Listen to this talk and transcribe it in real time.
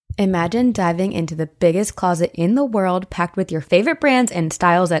Imagine diving into the biggest closet in the world packed with your favorite brands and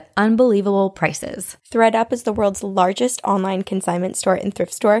styles at unbelievable prices. ThredUp is the world's largest online consignment store and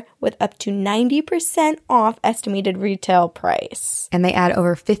thrift store with up to 90% off estimated retail price. And they add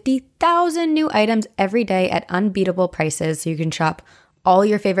over 50,000 new items every day at unbeatable prices, so you can shop all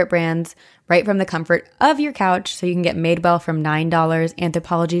your favorite brands right from the comfort of your couch. So you can get Madewell from $9,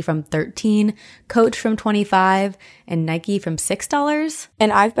 Anthropologie from $13, Coach from $25, and Nike from $6.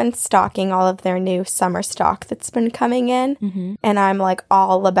 And I've been stocking all of their new summer stock that's been coming in. And I'm like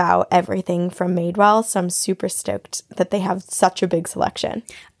all about everything from Madewell. So I'm super stoked that they have such a big selection.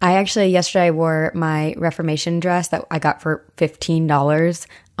 I actually, yesterday, wore my Reformation dress that I got for $15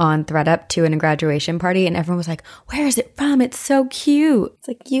 on ThredUp to a graduation party, and everyone was like, where is it from? It's so cute. It's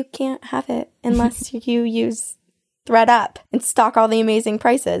like, you can't have it unless you use ThredUp and stock all the amazing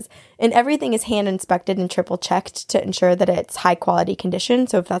prices. And everything is hand inspected and triple checked to ensure that it's high quality condition.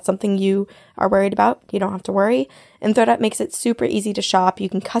 So if that's something you are worried about, you don't have to worry. And ThredUp makes it super easy to shop. You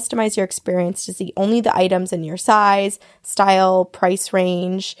can customize your experience to see only the items in your size, style, price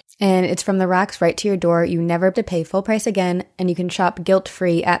range. And it's from the racks right to your door. You never have to pay full price again, and you can shop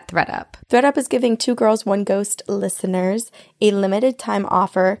guilt-free at ThredUp. ThredUp is giving Two Girls, One Ghost listeners a limited time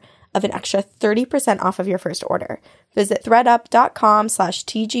offer of an extra 30% off of your first order. Visit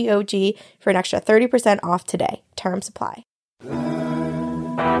thredup.com/TGOG for an extra 30% off today. Terms apply.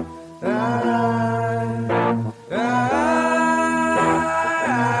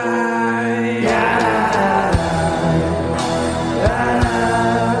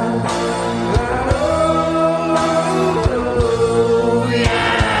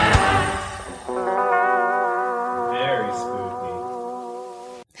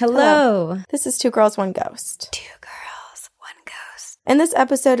 Hello. This is Two Girls, One Ghost. Two Girls, One Ghost. And this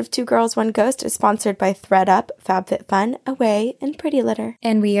episode of Two Girls, One Ghost is sponsored by ThredUp, FabFitFun, Away, and Pretty Litter.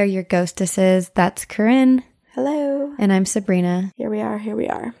 And we are your ghostesses. That's Corinne. Hello. And I'm Sabrina. Here we are.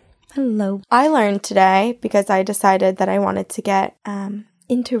 Hello. I learned today, because I decided that I wanted to get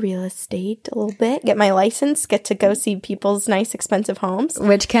into real estate a little bit, get my license, get to go see people's nice, expensive homes.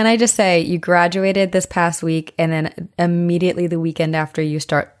 Which, can I just say, you graduated this past week, and then immediately the weekend after you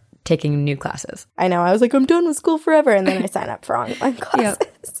start taking new classes. I know. I was like, I'm done with school forever. And then I sign up for online classes. Yep.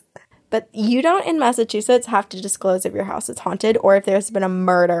 But you don't, in Massachusetts, have to disclose if your house is haunted or if there's been a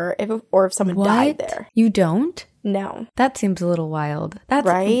murder or if someone died there. You don't? No. That seems a little wild. That's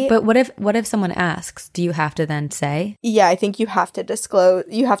right. But what if someone asks? Do you have to then say? Yeah, I think you have to disclose.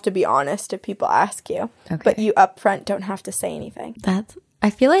 You have to be honest if people ask you. Okay. But you upfront don't have to say anything. I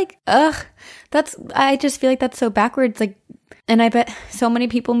feel like, I just feel like that's so backwards. Like, and I bet so many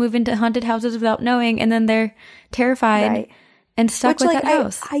people move into haunted houses without knowing, and then they're terrified and stuck with that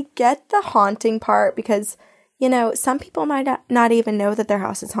house. I get the haunting part because, some people might not even know that their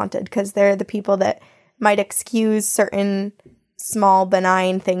house is haunted because they're the people that might excuse certain small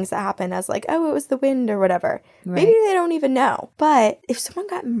benign things that happen as like, oh, it was the wind or whatever. Right. Maybe they don't even know. But if someone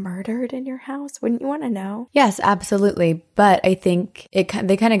got murdered in your house, wouldn't you want to know? Yes, absolutely. But I think they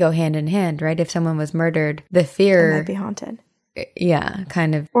kind of go hand in hand, right? If someone was murdered, the fear... It might be haunted. Yeah,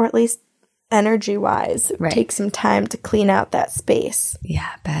 kind of. Or at least energy-wise, take some time to clean out that space. Yeah,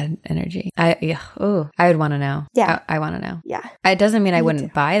 bad energy. I would want to know. Yeah. I want to know. Yeah. It doesn't mean I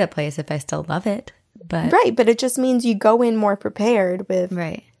wouldn't buy the place if I still love it. But but it just means you go in more prepared with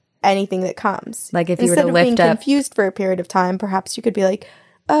anything that comes. Like if you were to lift up... Instead of being confused for a period of time, perhaps you could be like,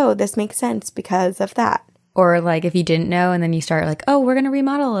 oh, this makes sense because of that. Or like if you didn't know and then you start like, oh, we're going to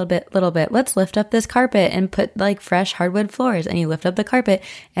remodel a little bit. Let's lift up this carpet and put like fresh hardwood floors. And you lift up the carpet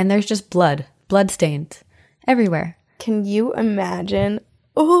and there's just blood stains everywhere. Can you imagine?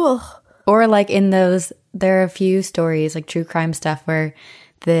 Ugh. Or like in those, there are a few stories like true crime stuff where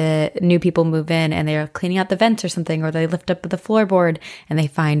the new people move in and they're cleaning out the vents or something, or they lift up the floorboard and they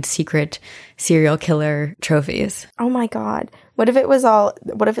find secret serial killer trophies. Oh my God. What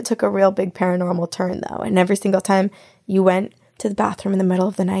if it took a real big paranormal turn though? And every single time you went to the bathroom in the middle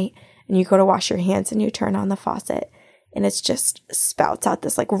of the night and you go to wash your hands and you turn on the faucet and it's just spouts out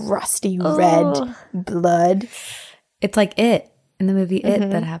this like rusty red blood. It's like It in the movie It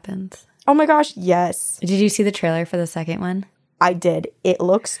that happens. Oh my gosh. Yes. Did you see the trailer for the second one? I did. It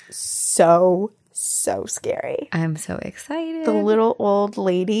looks so scary. I'm so excited. The little old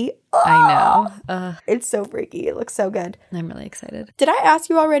lady. I know. It's so freaky. It looks so good. I'm really excited. Did I ask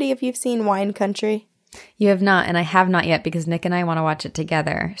you already if you've seen Wine Country? You have not, and I have not yet because Nick and I want to watch it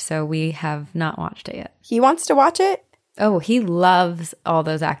together. So we have not watched it yet. He wants to watch it? Oh, he loves all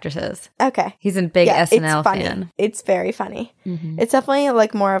those actresses. Okay. He's a big SNL it's funny. fan. It's very funny. Mm-hmm. It's definitely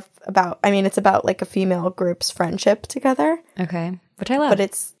like more of about, it's about like a female group's friendship together. Okay. which I love.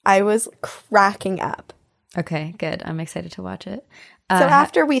 But I was cracking up. Okay, good. I'm excited to watch it. So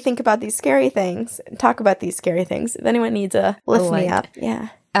after we think about these scary things, talk about these scary things, if anyone needs a lift me up. Yeah.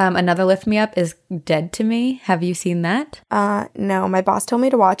 Another lift me up is Dead to Me. Have you seen that? No, my boss told me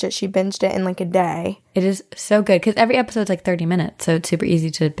to watch it. She binged it in like a day. It is so good because every episode's like 30 minutes, so it's super easy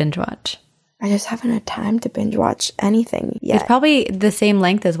to binge watch. I just haven't had time to binge watch anything yet. It's probably the same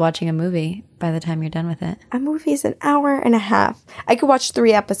length as watching a movie by the time you're done with it. A movie is an hour and a half. I could watch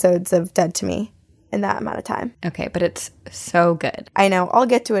 3 episodes of Dead to Me in that amount of time. Okay, but it's so good. I know. I'll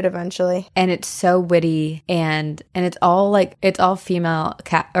get to it eventually. And it's so witty and it's all female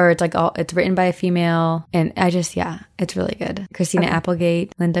it's written by a female, and it's really good. Christina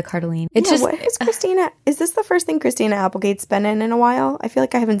Applegate, Linda Cardellini. What is Christina? Is this the first thing Christina Applegate's been in a while? I feel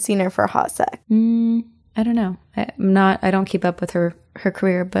like I haven't seen her for a hot sec. I don't know. I don't keep up with her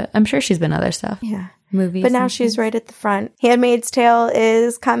career, but I'm sure she's been other stuff. Yeah. Movies. But now she's right at the front. Handmaid's Tale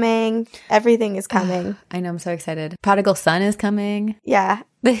is coming. Everything is coming. I know. I'm so excited. Prodigal Son is coming. Yeah.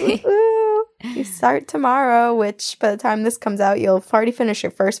 Ooh. You start tomorrow, which by the time this comes out, you'll have already finished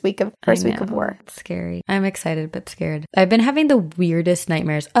your first week of work. It's scary. I'm excited, but scared. I've been having the weirdest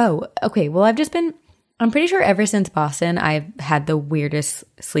nightmares. Oh, okay. Well, I'm pretty sure ever since Boston, I've had the weirdest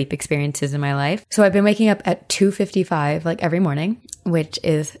sleep experiences in my life. So I've been waking up at 2:55 like every morning, which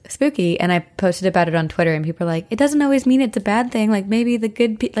is spooky. And I posted about it on Twitter, and people are like, it doesn't always mean it's a bad thing. Like maybe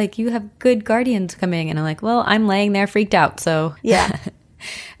you have good guardians coming. And I'm like, well, I'm laying there freaked out. So yeah.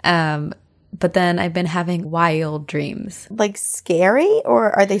 But then I've been having wild dreams. Like scary,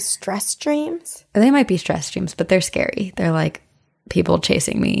 or are they stress dreams? They might be stress dreams, but they're scary. They're like people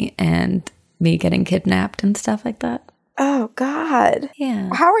chasing me and me getting kidnapped and stuff like that. Oh, God. Yeah.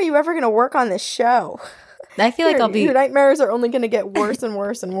 How are you ever going to work on this show? I feel like your nightmares are only going to get worse and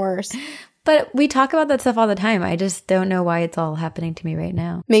worse and worse. But we talk about that stuff all the time. I just don't know why it's all happening to me right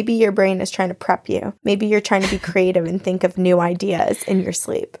now. Maybe your brain is trying to prep you. Maybe you're trying to be creative and think of new ideas in your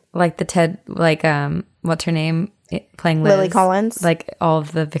sleep. Like what's her name? Playing Liz. Lily Collins. Like all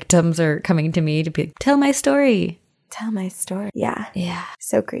of the victims are coming to me to be like, tell my story. Tell my story. Yeah. Yeah.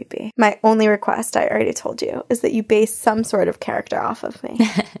 So creepy. My only request, I already told you, is that you base some sort of character off of me.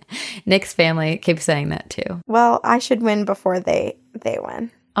 Nick's family keeps saying that too. Well, I should win before they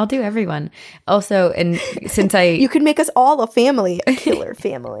win. I'll do everyone. Also, and since You could make us all a family, a killer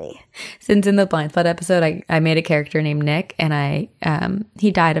family. Since in the Blind Spot episode, I made a character named Nick, and he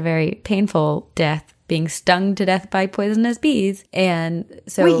died a very painful death, being stung to death by poisonous bees. And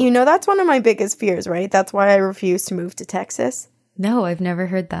so... Wait, that's one of my biggest fears, right? That's why I refuse to move to Texas. No, I've never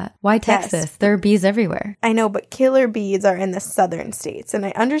heard that. Why Texas? Yes. There are bees everywhere. I know, but killer bees are in the southern states. And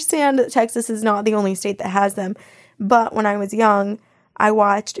I understand that Texas is not the only state that has them. But when I was young, I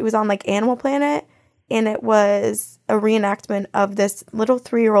watched, it was on like Animal Planet, and it was a reenactment of this little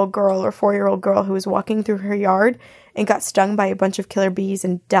 3-year-old girl or 4-year-old girl who was walking through her yard and got stung by a bunch of killer bees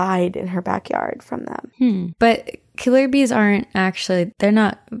and died in her backyard from them. But killer bees they're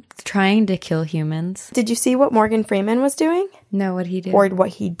not trying to kill humans. Did you see what Morgan Freeman was doing? No, what he did. Or what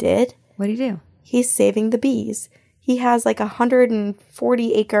he did? What did he do? He's saving the bees. He has like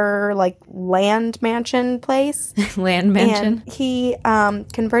 140-acre like land mansion place. Land mansion? And he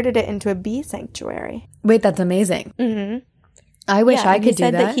converted it into a bee sanctuary. Wait, that's amazing. Mm-hmm. I wish I could do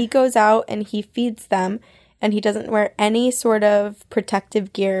that. He said that he goes out and he feeds them, and he doesn't wear any sort of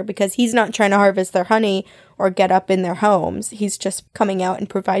protective gear because he's not trying to harvest their honey or get up in their homes. He's just coming out and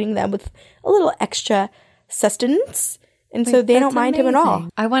providing them with a little extra sustenance. And so they don't mind him at all.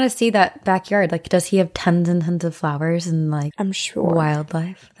 I want to see that backyard. Like, does he have tons and tons of flowers and like I'm sure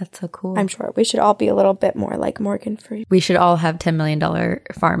wildlife? That's so cool. I'm sure. We should all be a little bit more like Morgan Freeman. We should all have $10 million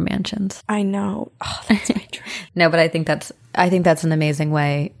farm mansions. I know. Oh, that's my dream. No, but I think that's an amazing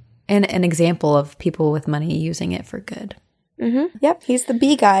way and an example of people with money using it for good. Mm-hmm. Yep. He's the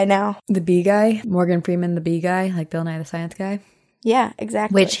bee guy now. The bee guy? Morgan Freeman, the bee guy, like Bill Nye the Science Guy? Yeah,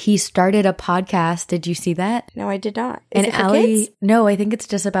 exactly. Which he started a podcast. Did you see that? No, I did not. Is it for Allie, kids? No, I think it's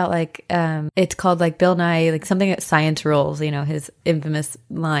just about like, it's called like Bill Nye, like something at Science Rules, his infamous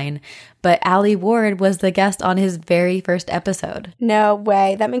line. But Allie Ward was the guest on his very first episode. No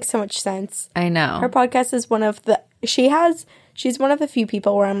way. That makes so much sense. I know. Her podcast is she's one of the few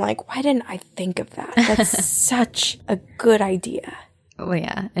people where I'm like, why didn't I think of that? That's such a good idea. Well,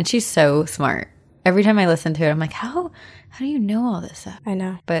 yeah. And she's so smart. Every time I listen to it, I'm like, how do you know all this stuff? I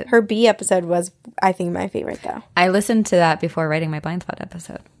know. But her bee episode was, I think, my favorite, though. I listened to that before writing my Blind Spot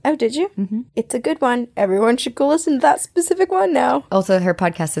episode. Oh, did you? Mm-hmm. It's a good one. Everyone should go listen to that specific one now. Also, her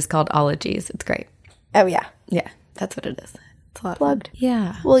podcast is called Ologies. It's great. Oh, yeah. Yeah, that's what it is. It's a lot Plugged. of fun.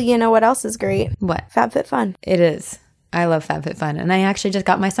 Yeah. Well, you know what else is great? What? FabFitFun. It is. I love FabFitFun, and I actually just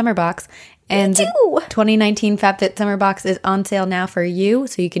got my summer box. And Me too. the 2019 FabFit Summer Box is on sale now for you,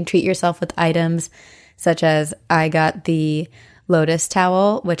 so you can treat yourself with items such as I got the Lotus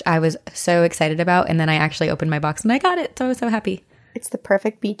towel, which I was so excited about, and then I actually opened my box and I got it, so I was so happy. It's the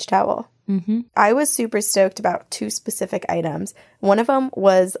perfect beach towel. Mm-hmm. I was super stoked about 2 specific items. One of them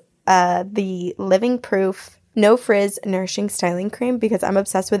was the Living Proof No Frizz Nourishing Styling Cream, because I'm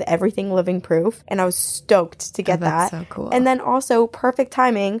obsessed with everything Living Proof, and I was stoked to get that. So cool. And then also, perfect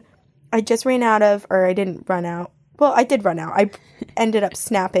timing, I just ran out of, or I didn't run out. Well, I did run out. I ended up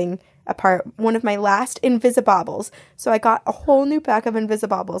snapping apart one of my last Invisibobbles. So I got a whole new pack of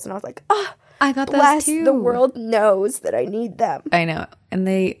Invisibobbles, and I was like, I got those bless too. the world knows that I need them. I know. And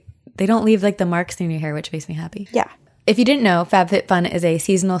they don't leave like the marks in your hair, which makes me happy. Yeah. If you didn't know, FabFitFun is a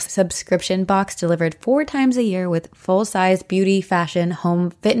seasonal subscription box delivered 4 times a year with full-size beauty, fashion,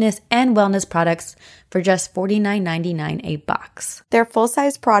 home, fitness, and wellness products for just $49.99 a box. They're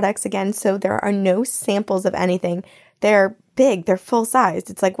full-size products, again, so there are no samples of anything. They're big. They're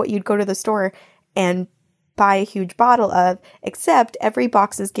full-sized. It's like what you'd go to the store and buy a huge bottle of, except every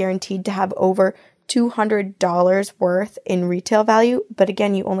box is guaranteed to have over $200 worth in retail value, but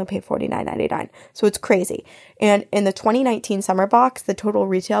again, you only pay $49.99, so it's crazy. And in the 2019 summer box, the total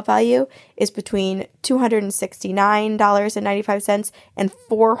retail value is between $269.95 and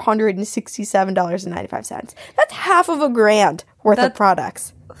 $467.95. That's half of $1,000 worth of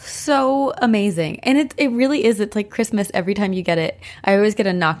products. So amazing. And it really is. It's like Christmas every time you get it. I always get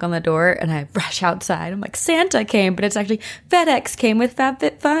a knock on the door and I rush outside. I'm like, Santa came, but it's actually FedEx came with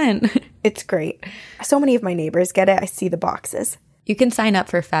FabFitFun. It's great. So many of my neighbors get it. I see the boxes. You can sign up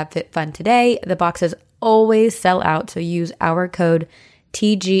for FabFitFun today. The boxes always sell out, so use our code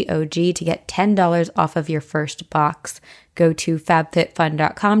TGOG to get $10 off of your first box. Go to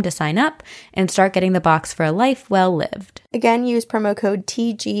fabfitfun.com to sign up and start getting the box for a life well lived. Again, use promo code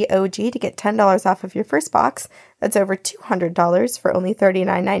TGOG to get $10 off of your first box. That's over $200 for only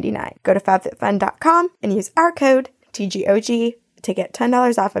 $39.99. Go to fabfitfun.com and use our code TGOG to get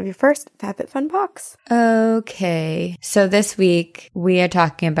 $10 off of your first FabFitFun box. Okay, so this week we are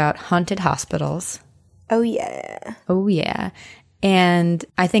talking about haunted hospitals. Oh, yeah. Oh, yeah. And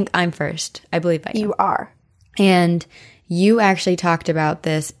I think I'm first. I believe I am. You are. And you actually talked about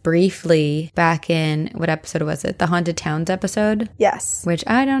this briefly back in, what episode was it? The Haunted Towns episode? Yes. Which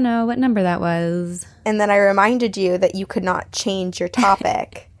I don't know what number that was. And then I reminded you that you could not change your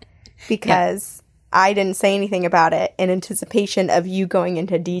topic because I didn't say anything about it in anticipation of you going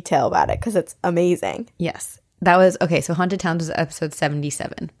into detail about it, because it's amazing. Yes. That was, okay, so Haunted Towns was episode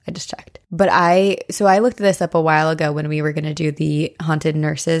 77. I just checked. But I looked this up a while ago when we were going to do the haunted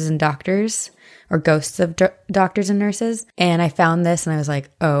nurses and doctors, or ghosts of doctors and nurses. And I found this and I was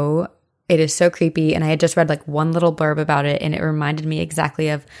like, oh, it is so creepy. And I had just read like one little blurb about it, and it reminded me exactly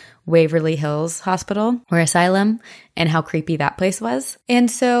of Waverly Hills Hospital or Asylum and how creepy that place was. And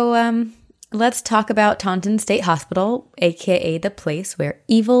so, let's talk about Taunton State Hospital, aka the place where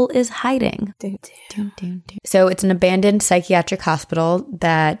evil is hiding. So it's an abandoned psychiatric hospital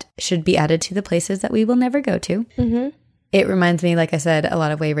that should be added to the places that we will never go to. Mm-hmm. It reminds me, like I said, a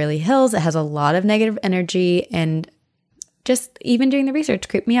lot of Waverly Hills. It has a lot of negative energy, and just even doing the research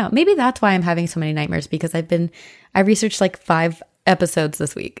creeped me out. Maybe that's why I'm having so many nightmares, because I researched like 5 episodes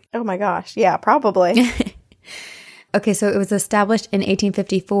this week. Oh my gosh. Yeah, probably. Okay, so it was established in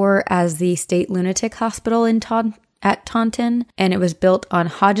 1854 as the State Lunatic Hospital at Taunton, and it was built on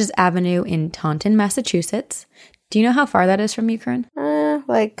Hodges Avenue in Taunton, Massachusetts. Do you know how far that is from you, Corinne?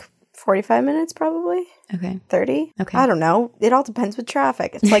 Like 45 minutes probably. Okay. 30? Okay. I don't know. It all depends with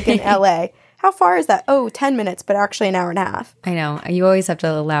traffic. It's like in LA. How far is that? Oh, 10 minutes, but actually an hour and a half. I know. You always have to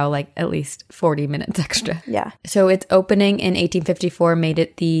allow like at least 40 minutes extra. Yeah. So its opening in 1854 made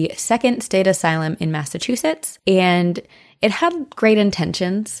it the second state asylum in Massachusetts. And it had great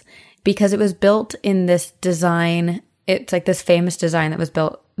intentions because it was built in this design. It's like this famous design that was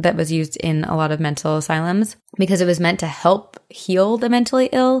built, that was used in a lot of mental asylums, because it was meant to help heal the mentally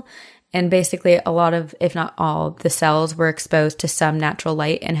ill. And basically a lot of, if not all, the cells were exposed to some natural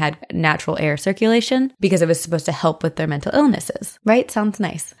light and had natural air circulation because it was supposed to help with their mental illnesses. Right? Sounds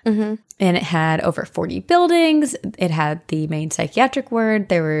nice. Mm-hmm. And it had over 40 buildings. It had the main psychiatric ward.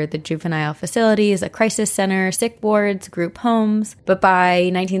 There were the juvenile facilities, a crisis center, sick wards, group homes. But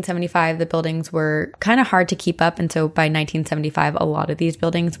by 1975, the buildings were kind of hard to keep up. And so by 1975, a lot of these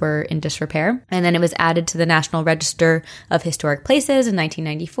buildings were in disrepair. And then it was added to the National Register of Historic Places in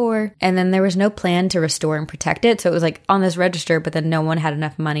 1994. And then there was no plan to restore and protect it. So it was like on this register, but then no one had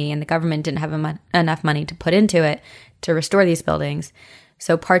enough money, and the government didn't have enough money to put into it to restore these buildings.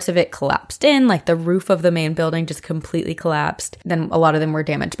 So parts of it collapsed in, like the roof of the main building just completely collapsed. Then a lot of them were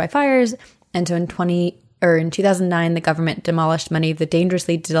damaged by fires. And so in 2009, the government demolished many of the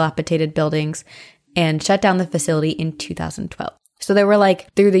dangerously dilapidated buildings and shut down the facility in 2012. So there were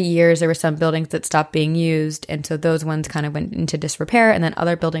like, through the years, there were some buildings that stopped being used. And so those ones kind of went into disrepair. And then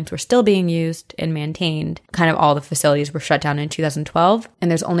other buildings were still being used and maintained. Kind of all the facilities were shut down in 2012.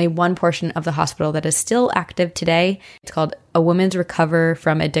 And there's only one portion of the hospital that is still active today. It's called a Women's Recover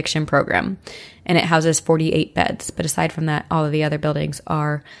from Addiction Program. And it houses 48 beds. But aside from that, all of the other buildings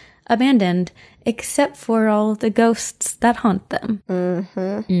are abandoned, except for all the ghosts that haunt them.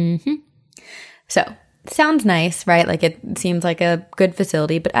 So, sounds nice, right? Like it seems like a good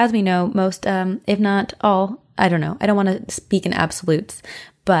facility, but as we know, most, if not all, I don't know, I don't want to speak in absolutes,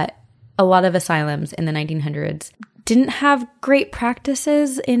 but a lot of asylums in the 1900s didn't have great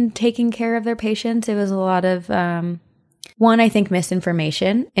practices in taking care of their patients. It was a lot of, one, I think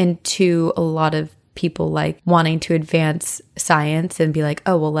misinformation, and two, a lot of people like wanting to advance science and be like,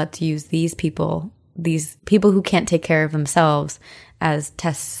 oh, well, let's use these people who can't take care of themselves as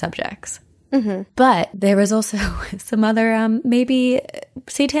test subjects. But there was also some other maybe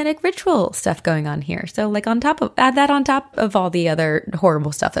satanic ritual stuff going on here. So like add that on top of all the other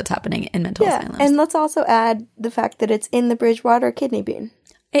horrible stuff that's happening in mental asylums. And let's also add the fact that it's in the Bridgewater kidney bean.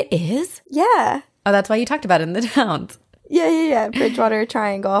 It is? Yeah. Oh, that's why you talked about it in the towns. Yeah. Bridgewater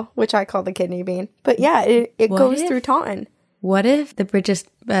Triangle, which I call the kidney bean. But yeah, it goes through Taunton. What if the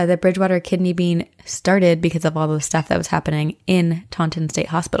Bridgewater kidney bean started because of all the stuff that was happening in Taunton State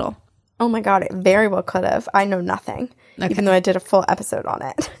Hospital? Oh my God, it very well could have. I know nothing, even though I did a full episode on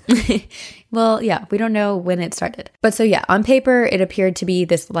it. Well, yeah, we don't know when it started. But so yeah, on paper, it appeared to be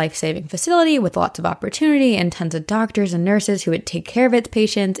this life-saving facility with lots of opportunity and tons of doctors and nurses who would take care of its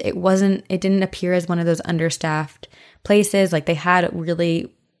patients. It didn't appear as one of those understaffed places. Like they had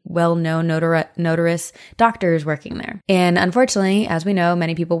really well-known notorious doctors working there. And unfortunately, as we know,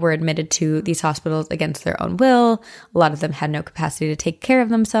 many people were admitted to these hospitals against their own will. A lot of them had no capacity to take care of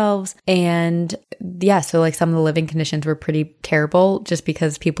themselves. And yeah, so like some of the living conditions were pretty terrible just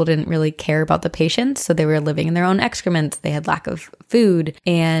because people didn't really care about the patients. So they were living in their own excrements. They had lack of food.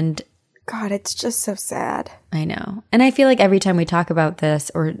 And God, it's just so sad. I know. And I feel like every time we talk about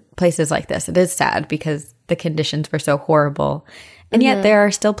this or places like this, it is sad because the conditions were so horrible. And yet there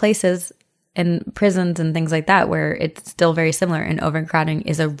are still places and prisons and things like that where it's still very similar, and overcrowding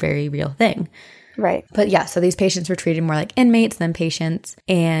is a very real thing. Right. But yeah, so these patients were treated more like inmates than patients.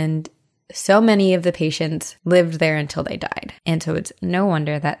 And so many of the patients lived there until they died. And so it's no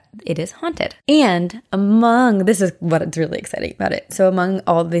wonder that it is haunted. And this is what's really exciting about it. So among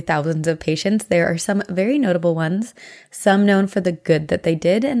all the thousands of patients, there are some very notable ones, some known for the good that they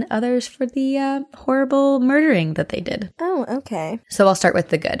did and others for the horrible murdering that they did. Oh, okay. So I'll start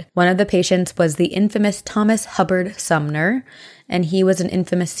with the good. One of the patients was the infamous Thomas Hubbard Sumner. And he was an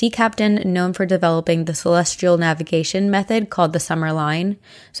infamous sea captain known for developing the celestial navigation method called the Summer Line.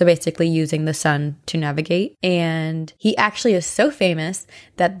 So basically using the sun to navigate. And he actually is so famous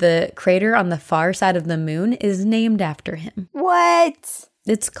that the crater on the far side of the moon is named after him. What?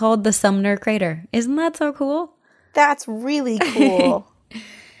 It's called the Sumner Crater. Isn't that so cool? That's really cool.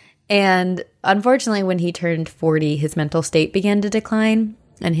 And unfortunately, when he turned 40, his mental state began to decline.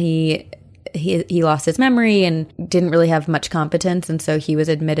 And he lost his memory and didn't really have much competence. And so he was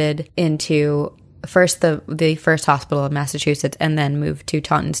admitted into first the first hospital in Massachusetts and then moved to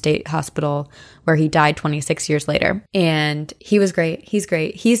Taunton State Hospital, where he died 26 years later. And he was great. He's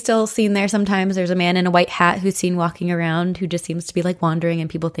great. He's still seen there sometimes. There's a man in a white hat who's seen walking around who just seems to be like wandering and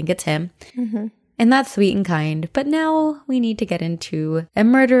people think it's him. Mm-hmm. And that's sweet and kind. But now we need to get into a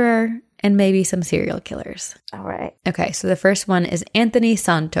murderer and maybe some serial killers. All right. Okay, so the first one is Anthony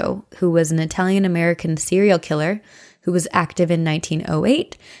Santo, who was an Italian-American serial killer who was active in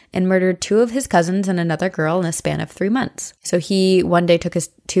 1908 and murdered two of his cousins and another girl in a span of 3 months. So he one day took his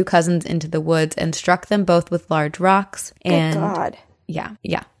two cousins into the woods and struck them both with large rocks. And good God.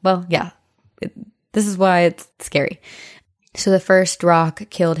 Yeah. Well, yeah. This is why it's scary. So the first rock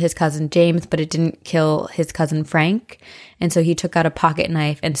killed his cousin James, but it didn't kill his cousin Frank. And so he took out a pocket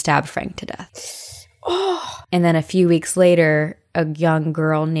knife and stabbed Frank to death. Oh. And then a few weeks later, a young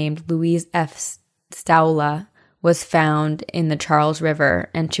girl named Louise F. Staula was found in the Charles River,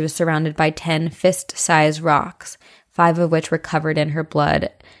 and she was surrounded by 10 fist-sized rocks, 5 of which were covered in her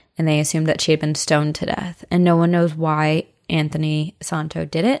blood, and they assumed that she had been stoned to death. And no one knows why Anthony Santo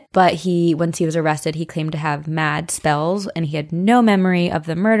did it, but once he was arrested, he claimed to have mad spells and he had no memory of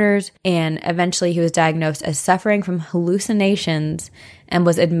the murders, and eventually he was diagnosed as suffering from hallucinations and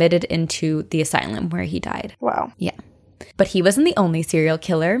was admitted into the asylum where he died. Wow. Yeah. But he wasn't the only serial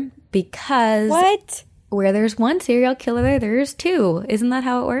killer, because What? where there's one serial killer, there's two. Isn't that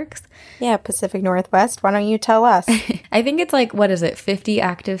how it works? Yeah, Pacific Northwest. Why don't you tell us? I think it's like, what is it, 50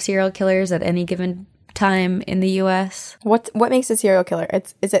 active serial killers at any given time in the U.S.? What makes a serial killer?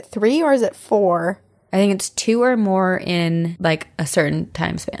 Is it 3 or is it 4? I think it's 2 or more in like a certain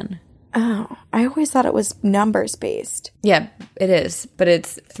time span. Oh, I always thought it was numbers based. Yeah, it is. But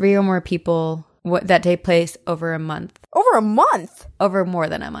it's 3 or more people that take place over a month. Over a month? Over more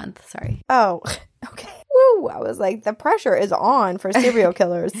than a month, sorry. Oh, okay. Woo! I was like, the pressure is on for serial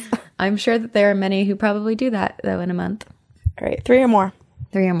killers. I'm sure that there are many who probably do that, though, in a month. All right, 3 or more.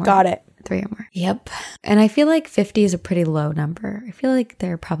 3 or more. Got it. 3 or more. Yep. And I feel like 50 is a pretty low number. I feel like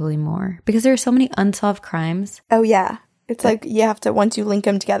there are probably more because there are so many unsolved crimes. Oh, yeah. It's like you have to, once you link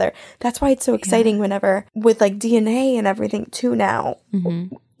them together. That's why it's so exciting whenever, with like DNA and everything too now.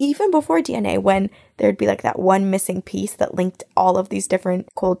 Mm-hmm. Even before DNA, when there'd be like that one missing piece that linked all of these different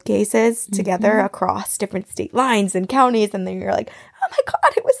cold cases together across different state lines and counties. And then you're like, oh my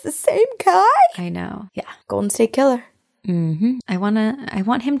God, it was the same guy. I know. Yeah. Golden State Killer. Mm-hmm. I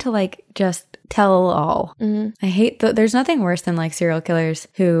want him to like just tell all. I hate there's nothing worse than like serial killers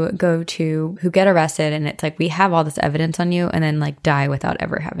who get arrested and it's like, we have all this evidence on you, and then like die without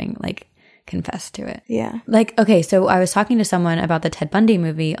ever having like confessed to it. Yeah. Like, okay, so I was talking to someone about the Ted Bundy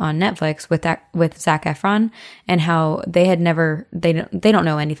movie on Netflix with Zac Efron, and how they don't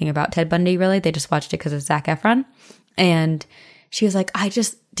know anything about Ted Bundy really. They just watched it because of Zac Efron. And she was like,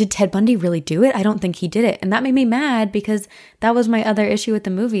 did Ted Bundy really do it? I don't think he did it. And that made me mad because that was my other issue with the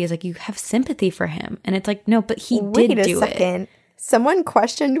movie, is like, you have sympathy for him. And it's like, no, but he did do it. Wait a second. Someone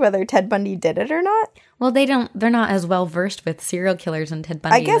questioned whether Ted Bundy did it or not? Well, they're not as well versed with serial killers and Ted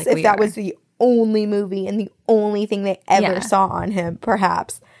Bundy. I guess like if that was the only movie and the only thing they ever saw on him,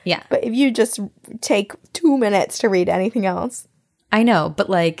 perhaps. Yeah. But if you just take 2 minutes to read anything else. I know, but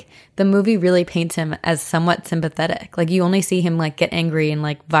like the movie really paints him as somewhat sympathetic. Like you only see him like get angry and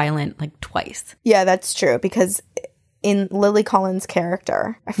like violent like twice. Yeah, that's true, because in Lily Collins'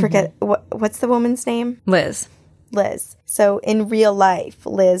 character, I forget what's the woman's name? Liz. So in real life,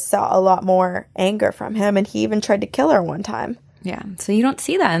 Liz saw a lot more anger from him, and he even tried to kill her one time. Yeah. So you don't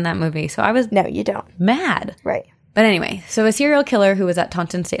see that in that movie. So I was No, you don't. Mad. Right. But anyway, so a serial killer who was at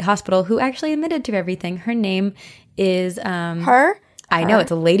Taunton State Hospital who actually admitted to everything. Her name is Her? I know,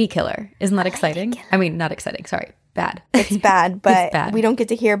 it's a lady killer. Isn't that exciting? I mean, not exciting. Sorry. Bad. It's bad, but It's bad. We don't get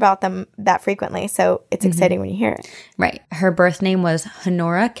to hear about them that frequently, so it's exciting when you hear it. Right. Her birth name was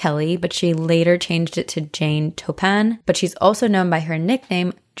Honora Kelly, but she later changed it to Jane Topan. But she's also known by her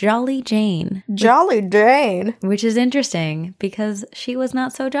nickname, Jolly Jane. Jolly Jane. Which is interesting because she was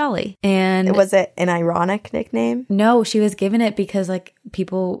not so jolly. And Was it an ironic nickname? no, she was given it because like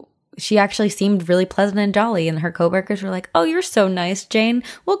she actually seemed really pleasant and jolly, and her coworkers were like, oh, you're so nice, Jane.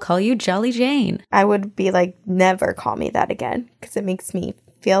 We'll call you Jolly Jane. I would be like, never call me that again, because it makes me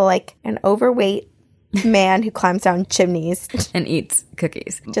feel like an overweight man who climbs down chimneys. And eats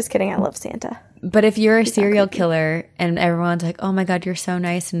cookies. Just kidding, I love Santa. But if you're a serial killer and everyone's like, oh my God, you're so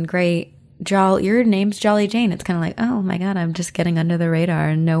nice and great, your name's Jolly Jane, it's kind of like, oh my God, I'm just getting under the radar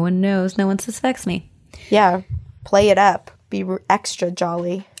and no one knows, no one suspects me. Yeah, play it up. Be extra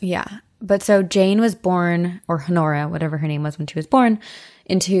jolly. Yeah. But so Jane was born, or Honora, whatever her name was when she was born,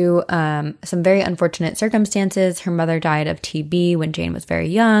 into some very unfortunate circumstances. Her mother died of TB when Jane was very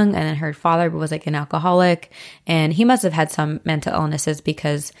young, and then her father was like an alcoholic, and he must have had some mental illnesses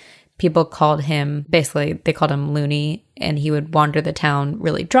because people called him, basically they called him loony, and he would wander the town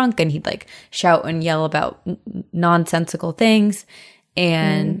really drunk, and he'd like shout and yell about nonsensical things,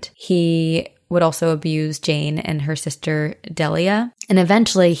 and he would also abuse Jane and her sister Delia. And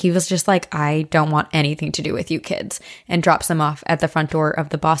eventually he was just like, I don't want anything to do with you kids, and drops them off at the front door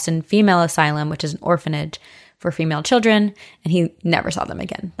of the Boston Female Asylum, which is an orphanage for female children. And he never saw them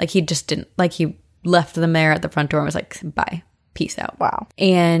again. Like he just didn't, like he left them there at the front door and was like, bye, peace out. Wow.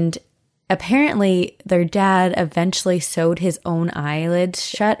 And apparently their dad eventually sewed his own eyelids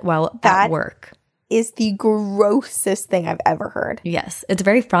shut while at work. Is the grossest thing I've ever heard. Yes. It's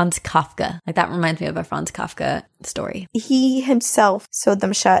very Franz Kafka. Like that reminds me of a Franz Kafka story. He himself sewed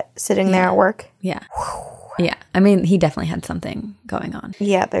them shut sitting there at work. Yeah. Yeah. I mean, he definitely had something going on.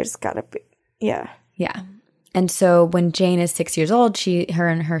 Yeah, there's gotta be. Yeah. Yeah. And so when Jane is 6 years old, her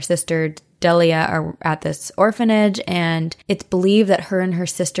and her sister Delia are at this orphanage, and it's believed that her and her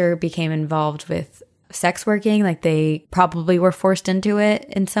sister became involved with sex working, like they probably were forced into it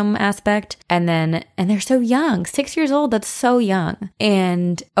in some aspect. And they're so young, 6 years old, that's so young.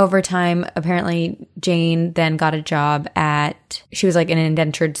 And over time, apparently Jane then got a job she was like an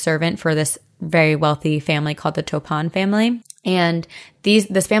indentured servant for this very wealthy family called the Topon family. And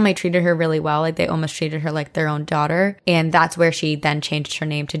this family treated her really well. Like they almost treated her like their own daughter. And that's where she then changed her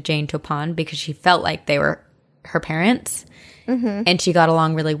name to Jane Topon because she felt like they were her parents. Mm-hmm. And she got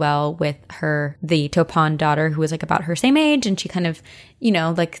along really well with the Topon daughter who was like about her same age. And she kind of, you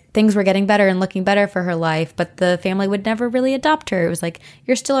know, like things were getting better and looking better for her life. But the family would never really adopt her. It was like,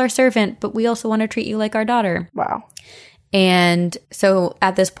 you're still our servant, but we also want to treat you like our daughter. Wow. And so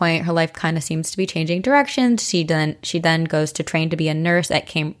at this point, her life kind of seems to be changing directions. She then goes to train to be a nurse at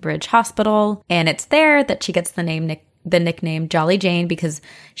Cambridge Hospital. And it's there that she gets the nickname Jolly Jane because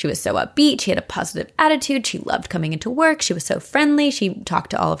she was so upbeat. She had a positive attitude. She loved coming into work. She was so friendly. She talked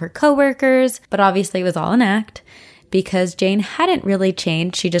to all of her coworkers. But obviously it was all an act because Jane hadn't really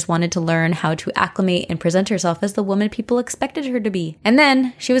changed. She just wanted to learn how to acclimate and present herself as the woman people expected her to be. And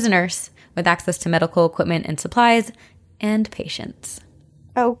then she was a nurse with access to medical equipment and supplies and patience.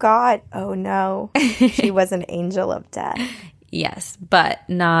 Oh, God. Oh, no. She was an angel of death. Yes, but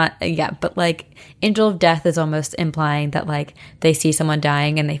like angel of death is almost implying that like they see someone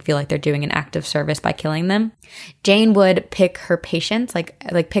dying and they feel like they're doing an act of service by killing them. Jane would pick her patients,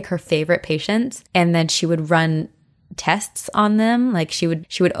 like pick her favorite patients, and then she would run tests on them. Like she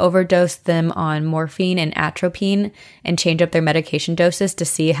would overdose them on morphine and atropine and change up their medication doses to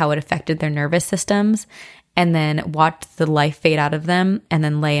see how it affected their nervous systems. And then watch the life fade out of them and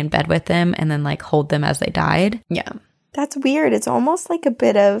then lay in bed with them and then like hold them as they died. Yeah. That's weird. It's almost like a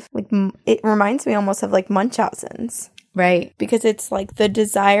bit of like, it reminds me almost of like Munchausen's. Right. Because it's like the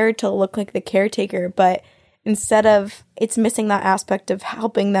desire to look like the caretaker, but instead of, it's missing that aspect of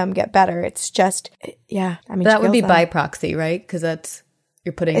helping them get better. It's just, yeah. I mean, that would be by proxy, right? Because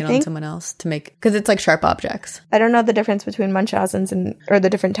you're putting it on someone else to make, because it's like sharp objects. I don't know the difference between Munchausen's or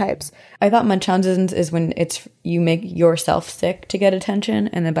the different types. I thought Munchausen's is when you make yourself sick to get attention,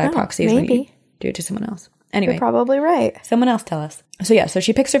 and then by proxy is when you do it to someone else. Anyway. You're probably right. Someone else tell us. So yeah, so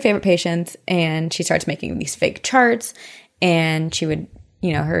she picks her favorite patients and she starts making these fake charts, and she would,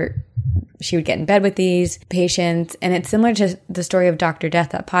 you know, she would get in bed with these patients. And it's similar to the story of Dr.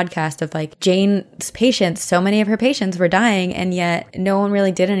 Death, that podcast of like Jane's patients. So many of her patients were dying and yet no one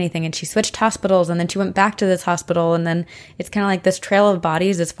really did anything. And she switched hospitals and then she went back to this hospital. And then it's kind of like this trail of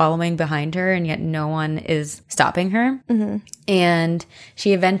bodies is following behind her and yet no one is stopping her. Mm-hmm. And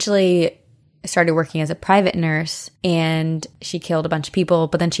she eventually started working as a private nurse and she killed a bunch of people,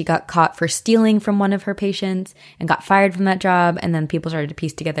 but then she got caught for stealing from one of her patients and got fired from that job. And then people started to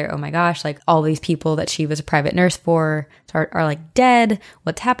piece together, oh my gosh, like all these people that she was a private nurse for are like dead.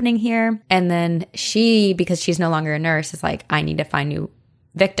 What's happening here? And then she, because she's no longer a nurse, is like, I need to find new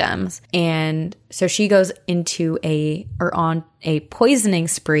victims. And so she goes on a poisoning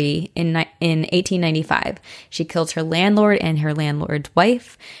spree in 1895. She kills her landlord and her landlord's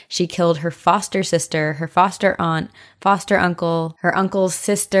wife. She killed her foster sister, her foster aunt, foster uncle, her uncle's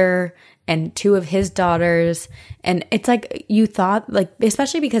sister, and two of his daughters. And it's like, you thought, like,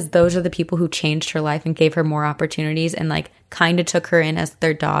 especially because those are the people who changed her life and gave her more opportunities and like kind of took her in as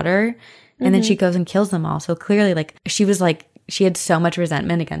their daughter. And then she goes and kills them all. So clearly, like, she had so much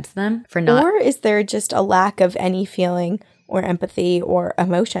resentment against them for not. Or is there just a lack of any feeling or empathy or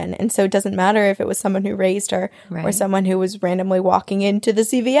emotion? And so it doesn't matter if it was someone who raised her or someone who was randomly walking into the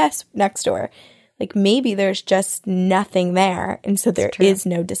CVS next door. Like maybe there's just nothing there. And so there is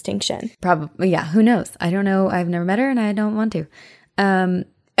no distinction. Probably. Yeah. Who knows? I don't know. I've never met her and I don't want to.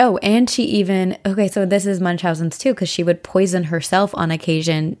 And she even, so this is Munchausen's too, because she would poison herself on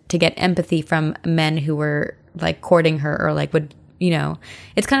occasion to get empathy from men who were like courting her or like would, you know,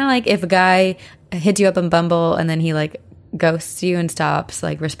 it's kind of like if a guy hits you up on Bumble and then he like ghosts you and stops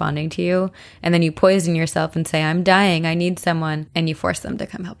like responding to you, and then you poison yourself and say, I'm dying, I need someone, and you force them to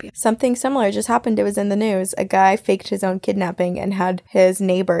come help you. Something similar just happened. It was in the news. A guy faked his own kidnapping and had his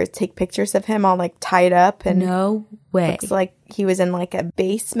neighbors take pictures of him all like tied up. And no way. Looks like he was in like a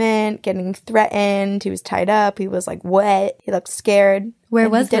basement getting threatened. He was tied up. He was like wet. He looked scared. Where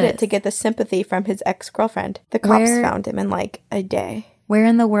was he did it to get the sympathy from his ex-girlfriend. The cops found him in like a day. Where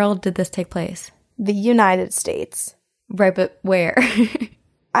in the world did this take place? The United States. Right, but where?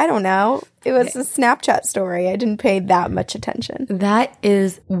 I don't know. It was a Snapchat story. I didn't pay that much attention. That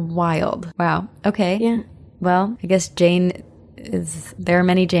is wild. Wow. Okay. Yeah. Well, I guess there are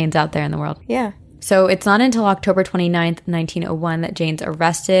many Janes out there in the world. Yeah. So it's not until October 29th, 1901 that Jane's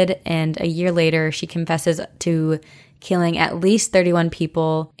arrested, and a year later she confesses to killing at least 31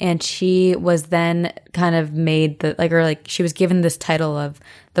 people, and she was then kind of made she was given this title of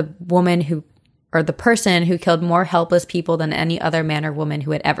the woman who, or the person who killed more helpless people than any other man or woman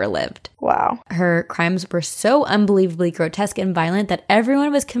who had ever lived. Wow. Wow. Her crimes were so unbelievably grotesque and violent that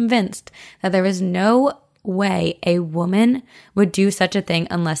everyone was convinced that there was no way a woman would do such a thing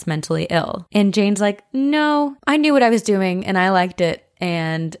unless mentally ill. And Jane's like, no, I knew what I was doing and I liked it.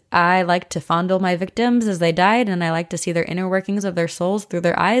 And I like to fondle my victims as they died, and I like to see their inner workings of their souls through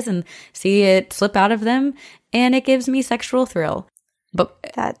their eyes and see it slip out of them, and it gives me sexual thrill. But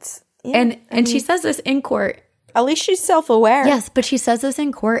that's yeah, and she says this in court. At least she's self-aware. Yes, but she says this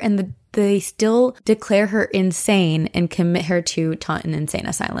in court, and they still declare her insane and commit her to Taunton Insane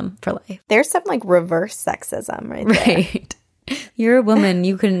Asylum for life. There's some like reverse sexism right there. Right. You're a woman.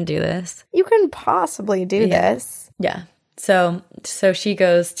 You couldn't do this. You couldn't possibly do this. Yeah. So she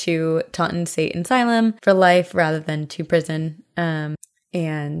goes to Taunton State Asylum for life rather than to prison. And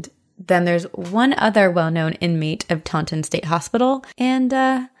then there's one other well-known inmate of Taunton State Hospital. And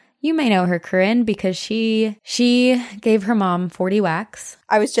you may know her, Corinne, because she gave her mom 40 whacks.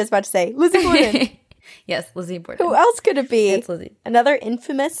 I was just about to say, Lizzie Borden. Yes, Lizzie Borden. Who else could it be? It's Lizzie. Another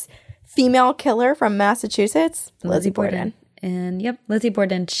infamous female killer from Massachusetts? Lizzie Borden. And yep, Lizzie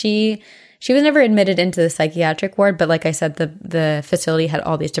Borden. She was never admitted into the psychiatric ward, but like I said, the facility had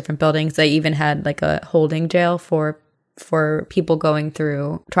all these different buildings. They even had like a holding jail for people going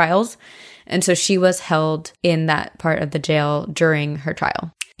through trials. And so she was held in that part of the jail during her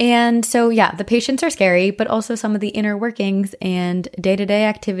trial. And so, yeah, the patients are scary, but also some of the inner workings and day-to-day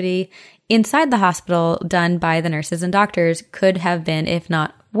activity inside the hospital done by the nurses and doctors could have been, if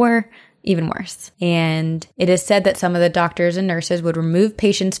not were, even worse. And it is said that some of the doctors and nurses would remove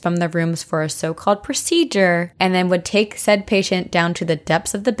patients from the rooms for a so-called procedure and then would take said patient down to the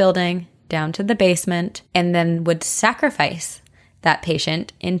depths of the building, down to the basement, and then would sacrifice that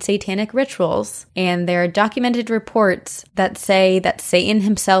patient in satanic rituals. And there are documented reports that say that Satan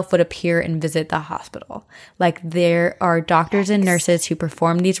himself would appear and visit the hospital. Like there are doctors and nurses who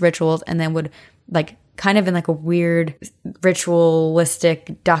perform these rituals and then would like kind of in like a weird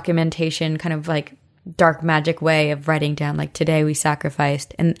ritualistic documentation, kind of like dark magic way of writing down like today we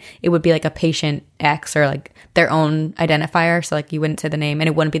sacrificed, and it would be like a patient X or like their own identifier. So like you wouldn't say the name and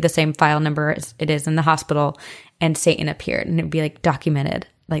it wouldn't be the same file number as it is in the hospital, and Satan appeared and it'd be like documented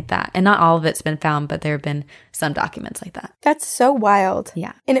like that. And not all of it's been found, but there have been some documents like that. That's so wild.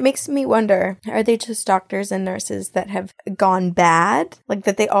 Yeah. And it makes me wonder, are they just doctors and nurses that have gone bad? Like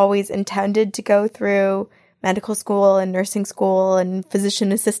that they always intended to go through medical school and nursing school and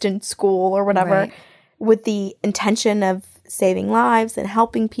physician assistant school or whatever, right, with the intention of saving lives and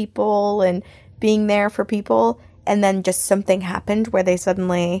helping people and being there for people, and then just something happened where they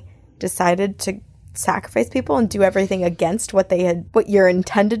suddenly decided to sacrifice people and do everything against what you're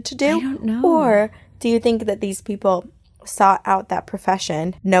intended to do? I don't know. Or do you think that these people sought out that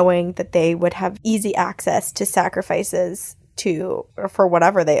profession knowing that they would have easy access to sacrifices to, or for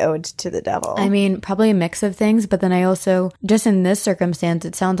whatever they owed to the devil? I mean, probably a mix of things, but then I also, just in this circumstance,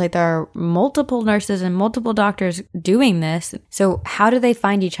 it sounds like there are multiple nurses and multiple doctors doing this. So how do they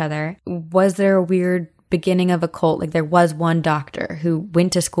find each other? Was there a weird beginning of a cult? Like there was one doctor who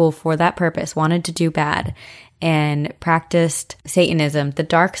went to school for that purpose, wanted to do bad, and practiced Satanism, the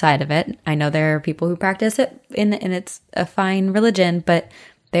dark side of it. I know there are people who practice it and it's a fine religion, but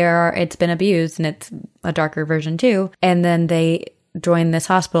it's been abused and it's a darker version too. And then they join this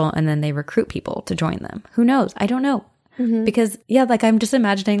hospital and then they recruit people to join them. Who knows? I don't know. Mm-hmm. Because yeah, like I'm just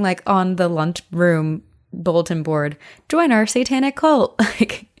imagining like on the lunchroom bulletin board, join our satanic cult.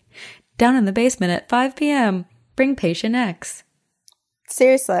 Like down in the basement at 5 p.m. Bring patient X.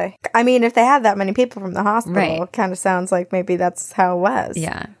 Seriously. I mean, if they had that many people from the hospital, right, it kind of sounds like maybe that's how it was.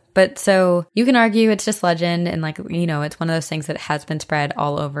 Yeah. But so you can argue it's just legend, and like, you know, it's one of those things that has been spread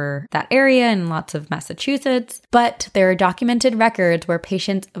all over that area and lots of Massachusetts. But there are documented records where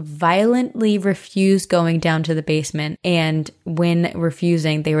patients violently refused going down to the basement, and when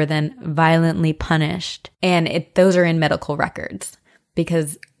refusing, they were then violently punished. And those are in medical records.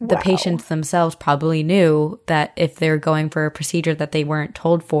 Because the patients themselves probably knew that if they were going for a procedure that they weren't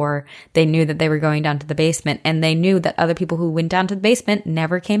told for, they knew that they were going down to the basement. And they knew that other people who went down to the basement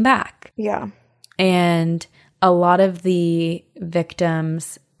never came back. Yeah. And a lot of the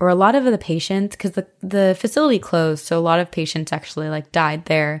victims, or a lot of the patients, because the facility closed, so a lot of patients actually like died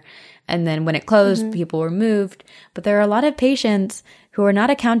there. And then when it closed, people were moved. But there are a lot of patients who are not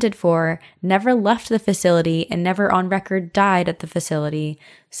accounted for, never left the facility, and never on record died at the facility.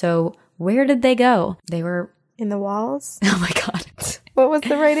 So where did they go? They were in the walls? Oh my God. What was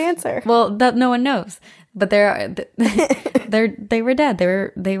the right answer? Well, that no one knows. But they were dead.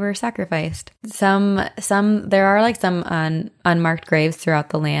 They were sacrificed. There are like some unmarked graves throughout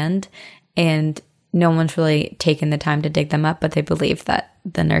the land, and no one's really taken the time to dig them up, but they believe that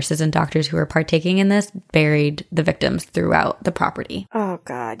the nurses and doctors who were partaking in this buried the victims throughout the property. Oh,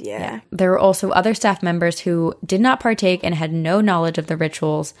 God, yeah. There were also other staff members who did not partake and had no knowledge of the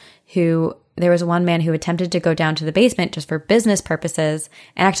rituals. There was one man who attempted to go down to the basement just for business purposes.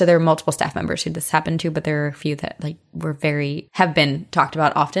 And actually, there were multiple staff members who this happened to, but there were a few that have been talked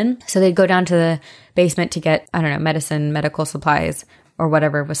about often. So they'd go down to the basement to get, medicine, medical supplies, or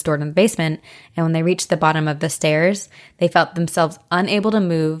whatever was stored in the basement. And when they reached the bottom of the stairs, they felt themselves unable to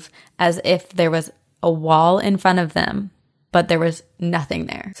move, as if there was a wall in front of them, but there was nothing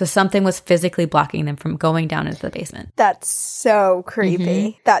there. So something was physically blocking them from going down into the basement. That's so creepy.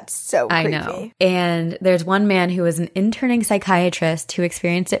 Mm-hmm. That's so creepy. I know. And there's one man who was an interning psychiatrist who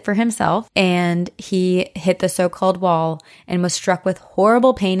experienced it for himself, and he hit the so-called wall and was struck with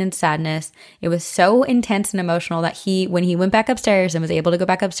horrible pain and sadness. It was so intense and emotional that when he went back upstairs and was able to go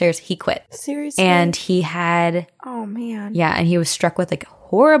back upstairs, he quit. Seriously? And he had... Oh, man. Yeah, and he was struck with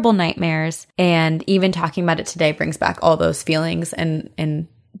horrible nightmares, and even talking about it today brings back all those feelings and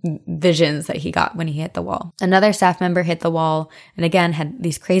visions that he got when he hit the wall. Another staff member hit the wall and again had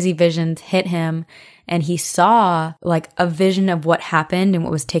these crazy visions hit him, and he saw a vision of what happened and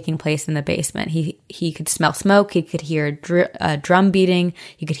what was taking place in the basement. He could smell smoke, he could hear drum beating,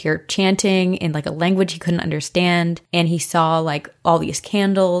 he could hear chanting in a language he couldn't understand, and he saw all these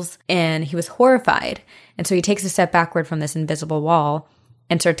candles, and he was horrified. And so he takes a step backward from this invisible wall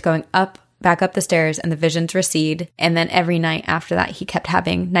and starts going back up the stairs, and the visions recede. And then every night after that, he kept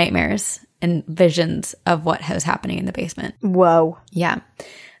having nightmares and visions of what was happening in the basement. Whoa. Yeah.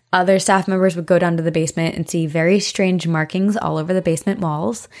 Other staff members would go down to the basement and see very strange markings all over the basement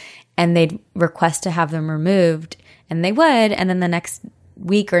walls, and they'd request to have them removed, and they would. And then the next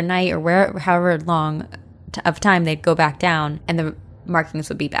week or night or however long of time, they'd go back down, and the markings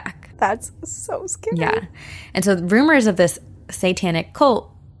would be back. That's so scary. Yeah. And so rumors of this satanic cult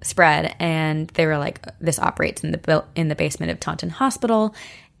spread, and they were this operates in the basement of Taunton Hospital.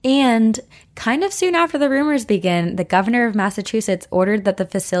 And kind of soon after the rumors began, the governor of Massachusetts ordered that the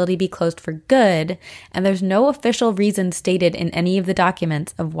facility be closed for good, and there's no official reason stated in any of the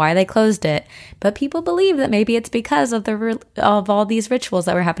documents of why they closed it, but people believe that maybe it's because of all these rituals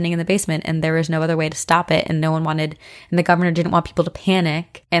that were happening in the basement, and there was no other way to stop it, and the governor didn't want people to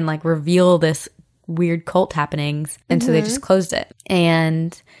panic and reveal this weird cult happenings, and so they just closed it.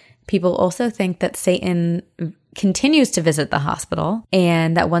 And people also think that Satan continues to visit the hospital,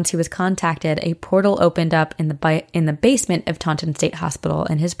 and that once he was contacted, a portal opened up in the basement of Taunton State Hospital,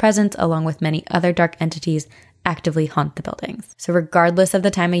 and his presence, along with many other dark entities, actively haunt the buildings. So regardless of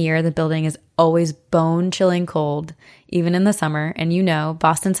the time of year, the building is always bone-chilling cold, even in the summer. And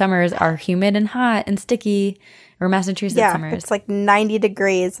Boston summers are humid and hot and sticky, or Massachusetts summers. It's 90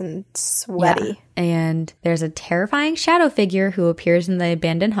 degrees and sweaty. Yeah. And there's a terrifying shadow figure who appears in the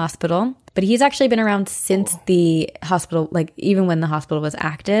abandoned hospital, but he's actually been around since the hospital, even when the hospital was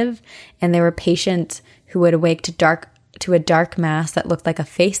active. And there were patients who would awake to a dark mass that looked like a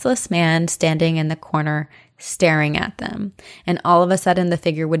faceless man standing in the corner staring at them. And all of a sudden, the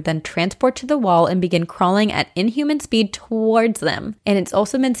figure would then transport to the wall and begin crawling at inhuman speed towards them. And it's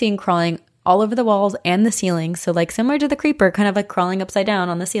also been seen crawling all over the walls and the ceiling. So similar to the creeper, kind of crawling upside down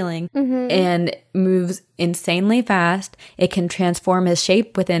on the ceiling, and moves insanely fast. It can transform his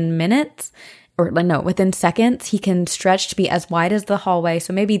shape within minutes. Within seconds. He can stretch to be as wide as the hallway.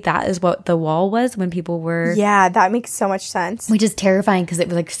 So maybe that is what the wall was when people were... Yeah, that makes so much sense. Which is terrifying because it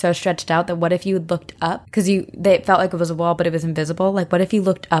was so stretched out that what if you looked up? Because it felt like it was a wall, but it was invisible. What if you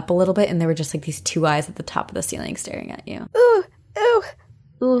looked up a little bit and there were just these two eyes at the top of the ceiling staring at you? Ooh, ooh,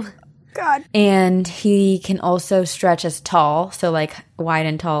 ooh. God. And he can also stretch as tall, so wide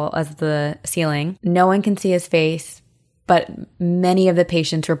and tall as the ceiling. No one can see his face, but many of the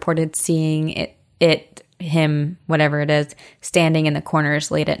patients reported seeing him, whatever it is, standing in the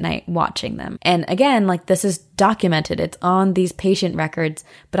corners late at night watching them. And again, this is documented. It's on these patient records,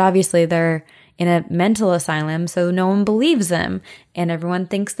 but obviously they're in a mental asylum, so no one believes them. And everyone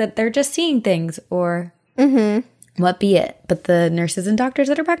thinks that they're just seeing things or what be it. But the nurses and doctors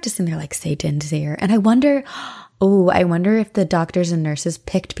that are practicing, they're Satan's here. And I wonder if the doctors and nurses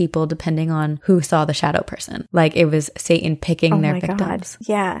picked people depending on who saw the shadow person. It was Satan picking their victims. God.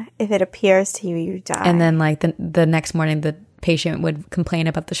 Yeah. If it appears to you, you die. And then the next morning, the patient would complain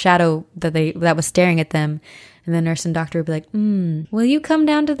about the shadow that was staring at them. And the nurse and doctor would be like, will you come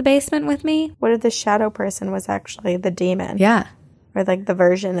down to the basement with me? What if the shadow person was actually the demon? Yeah. Or the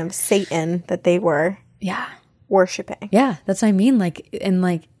version of Satan that they were worshipping. Yeah, that's what I mean.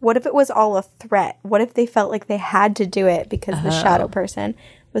 What if it was all a threat? What if they felt like they had to do it because the shadow person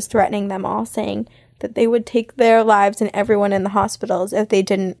was threatening them all, saying, that they would take their lives and everyone in the hospitals if they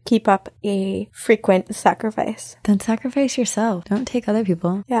didn't keep up a frequent sacrifice. Then sacrifice yourself. Don't take other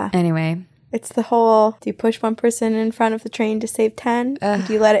people. Yeah. Anyway. It's the whole, do you push one person in front of the train to save 10?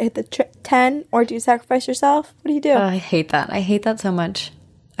 Do you let it hit the 10? Or do you sacrifice yourself? What do you do? I hate that. I hate that so much.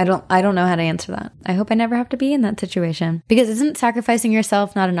 I don't know how to answer that. I hope I never have to be in that situation. Because isn't sacrificing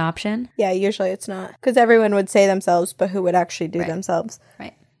yourself not an option? Yeah, usually it's not. Because everyone would say themselves, but who would actually do themselves?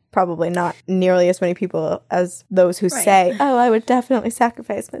 Right. Probably not nearly as many people as those who say, oh, I would definitely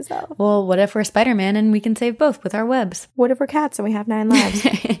sacrifice myself. Well, what if we're Spider-Man and we can save both with our webs? What if we're cats and we have 9 lives?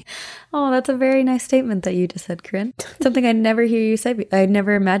 Oh, that's a very nice statement that you just said, Corinne. Something I'd never hear you say. I'd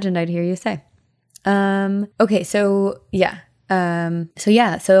never imagined I'd hear you say. Okay, so yeah.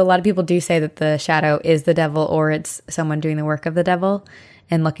 So a lot of people do say that the shadow is the devil, or it's someone doing the work of the devil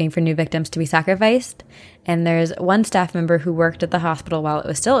and looking for new victims to be sacrificed. And there's one staff member who worked at the hospital while it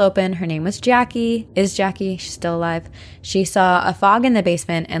was still open. Her name was Jackie. She's still alive. She saw a fog in the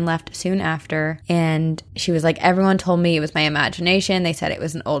basement and left soon after. And she was like, everyone told me it was my imagination. They said it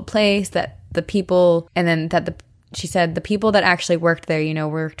was an old place, that the people, and then that she said the people that actually worked there,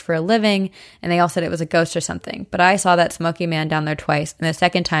 worked for a living, and they all said it was a ghost or something. But I saw that smoky man down there twice, and the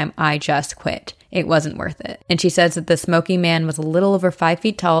second time I just quit. It wasn't worth it. And she says that the smoky man was a little over 5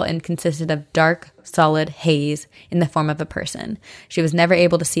 feet tall and consisted of dark, solid haze in the form of a person. She was never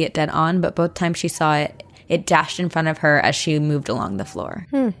able to see it dead on, but both times she saw it, it dashed in front of her as she moved along the floor.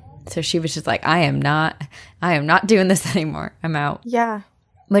 So she was just like, I am not doing this anymore. I'm out. Yeah.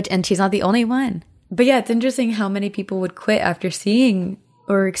 And she's not the only one. But yeah, it's interesting how many people would quit after seeing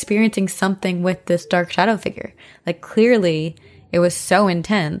or experiencing something with this dark shadow figure. Like, clearly, it was so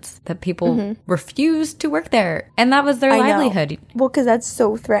intense that people refused to work there. And that was their livelihood. Well, because that's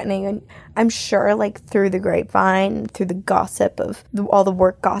so threatening. And I'm sure, like, through the grapevine, through the gossip of all the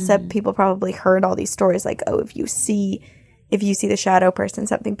work gossip, people probably heard all these stories like, oh, if you see the shadow person,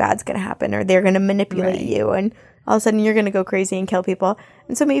 something bad's going to happen, or they're going to manipulate you. And all of a sudden you're going to go crazy and kill people.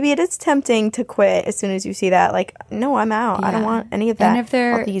 And so maybe it is tempting to quit as soon as you see that. Like, no, I'm out. Yeah. I don't want any of that.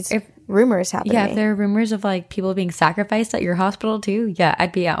 And if rumors happen. Yeah, if there are rumors of like people being sacrificed at your hospital too, yeah,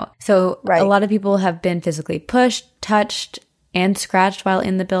 I'd be out. So a lot of people have been physically pushed, touched, and scratched while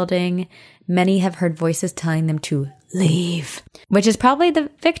in the building. Many have heard voices telling them to leave, which is probably the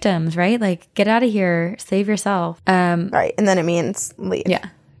victims, right? Like, get out of here, save yourself. Right, and then it means leave. Yeah.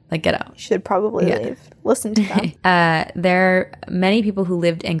 Like, get out. You should probably leave. Listen to them. There are many people who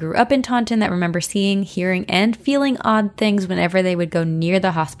lived and grew up in Taunton that remember seeing, hearing, and feeling odd things whenever they would go near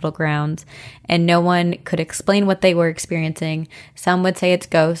the hospital grounds, and no one could explain what they were experiencing. Some would say it's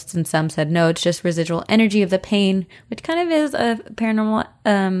ghosts, and some said, no, it's just residual energy of the pain, which kind of is a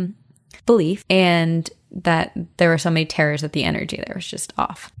paranormal belief, and that there were so many terrors that the energy there was just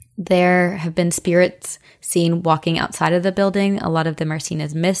off. There have been spirits seen walking outside of the building. A lot of them are seen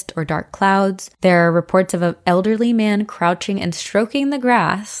as mist or dark clouds. There are reports of an elderly man crouching and stroking the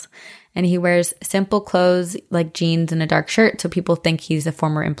grass, and he wears simple clothes like jeans and a dark shirt, so people think he's a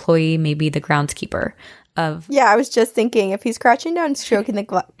former employee, maybe the groundskeeper of... Yeah, I was just thinking, if he's crouching down stroking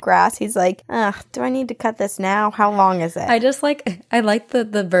the grass, he's like, do I need to cut this now? How long is it? I like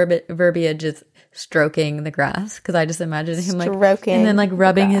the verbiage is stroking the grass, because I just imagine him like stroking and then like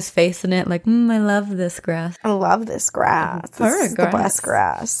rubbing his face in it, like, I love this grass. I love this grass. This is the best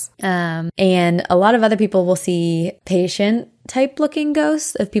grass. And a lot of other people will see patient type looking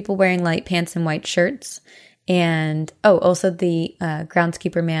ghosts of people wearing light pants and white shirts. And also the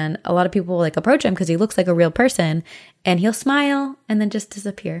groundskeeper man, a lot of people will like approach him because he looks like a real person, and he'll smile and then just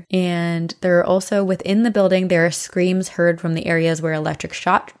disappear. And there are also within the building, there are screams heard from the areas where electric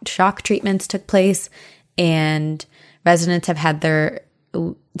shock treatments took place, and residents have had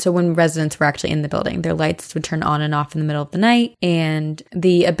so when residents were actually in the building, their lights would turn on and off in the middle of the night, and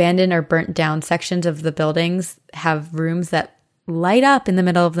the abandoned or burnt down sections of the buildings have rooms that light up in the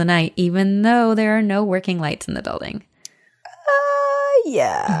middle of the night, even though there are no working lights in the building.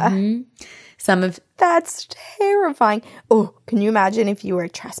 Yeah. That's terrifying. Oh, can you imagine if you were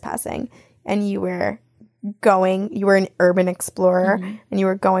trespassing and you were an urban explorer and you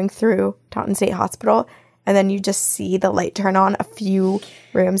were going through Taunton State Hospital, and then you just see the light turn on a few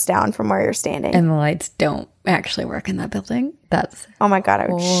rooms down from where you're standing. And the lights don't actually work in that building. That's oh my God, I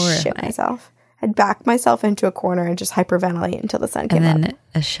would shit myself. I'd back myself into a corner and just hyperventilate until the sun came up. And then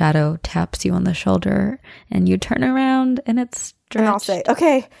a shadow taps you on the shoulder and you turn around and it's stretched. And I'll say,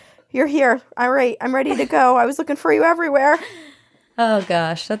 okay, you're here. All right, I'm ready to go. I was looking for you everywhere. Oh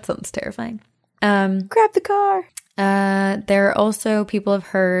gosh, that sounds terrifying. Grab the car. There are also people have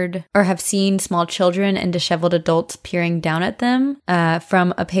heard or have seen small children and disheveled adults peering down at them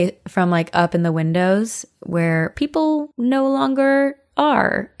from like up in the windows where people no longer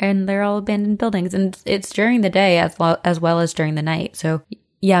are, and they're all abandoned buildings, and it's during the day as well as during the night. So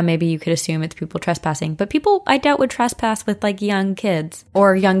yeah, maybe you could assume it's people trespassing, but people I doubt would trespass with like young kids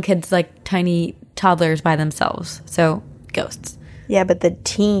or young kids like tiny toddlers by themselves. So ghosts. Yeah, but the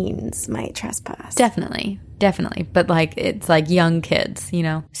teens might trespass. Definitely. But like it's like young kids, you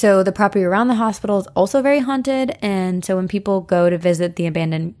know. So the property around the hospital is also very haunted, and so when people go to visit the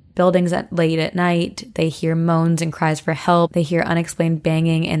abandoned buildings late at night, they hear moans and cries for help. They hear unexplained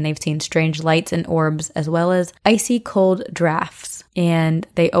banging, and they've seen strange lights and orbs as well as icy cold drafts. And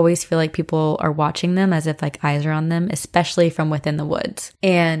they always feel like people are watching them as if like eyes are on them, especially from within the woods.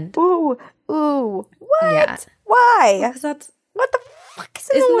 And ooh, what? Yeah. Why? Because that's what the fuck is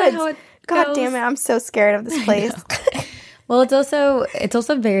in the woods? God damn it, I'm so scared of this place. Well, it's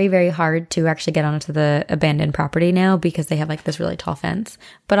also very, very hard to actually get onto the abandoned property now because they have like this really tall fence.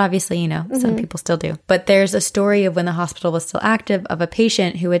 But obviously, you know, some people still do. But there's a story of when the hospital was still active of a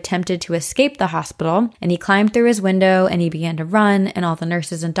patient who attempted to escape the hospital, and he climbed through his window and he began to run, and all the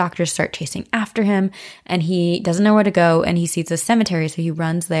nurses and doctors start chasing after him, and he doesn't know where to go, and he sees a cemetery. So he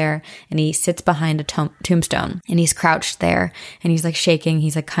runs there and he sits behind a tombstone, and he's crouched there and he's like shaking.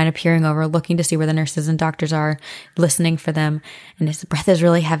 He's like kind of peering over, looking to see where the nurses and doctors are, listening for them. And his breath is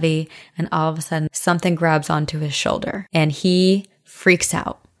really heavy, and all of a sudden something grabs onto his shoulder and he freaks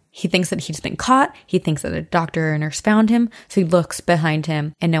out. He thinks that he's been caught. He thinks that a doctor or nurse found him. So he looks behind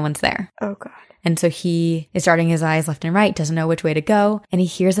him and no one's there. Oh God. And so he is darting his eyes left and right, doesn't know which way to go. And he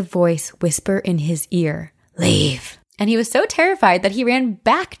hears a voice whisper in his ear, "Leave." And he was so terrified that he ran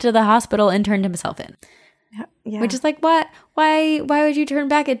back to the hospital and turned himself in. Yeah. Which is like, what? Why would you turn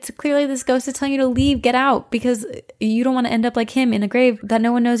back? It's clearly this ghost is telling you to leave, get out, because you don't want to end up like him in a grave that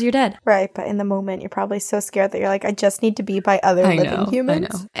no one knows you're dead. Right, but in the moment, you're probably so scared that you're like, I just need to be by other living humans.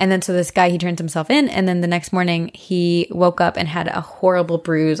 I know. And then so this guy, he turns himself in, and then the next morning, he woke up and had a horrible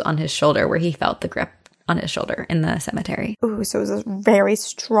bruise on his shoulder where he felt the grip on his shoulder in the cemetery. Ooh, so it was a very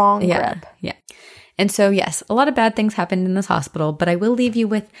strong grip. Yeah. And so, yes, a lot of bad things happened in this hospital, but I will leave you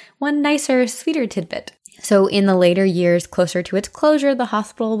with one nicer, sweeter tidbit. So in the later years, closer to its closure, the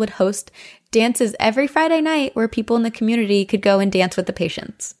hospital would host dances every Friday night where people in the community could go and dance with the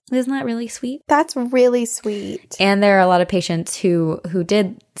patients. Isn't that really sweet? That's really sweet. And there are a lot of patients who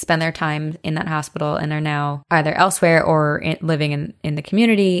did spend their time in that hospital and are now either elsewhere or living in the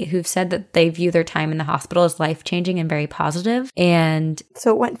community who've said that they view their time in the hospital as life-changing and very positive. And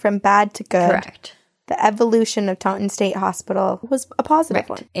so it went from bad to good. Correct. The evolution of Taunton State Hospital was a positive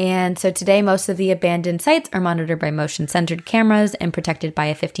one. And so today, most of the abandoned sites are monitored by motion-censored cameras and protected by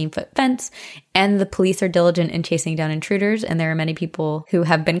a 15-foot fence. And the police are diligent in chasing down intruders. And there are many people who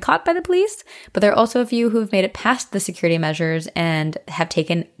have been caught by the police. But there are also a few who have made it past the security measures and have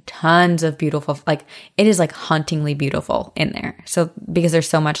taken tons of beautiful, like it is like hauntingly beautiful in there. So because there's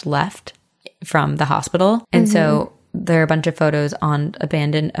so much left from the hospital. And so there are a bunch of photos on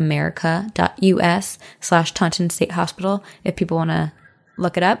abandonedamerica.us/Taunton State Hospital if people want to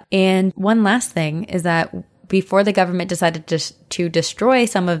look it up. And one last thing is that before the government decided to destroy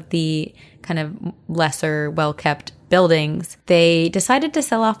some of the kind of lesser well-kept buildings, they decided to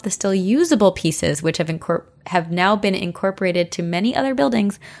sell off the still usable pieces, which have now been incorporated to many other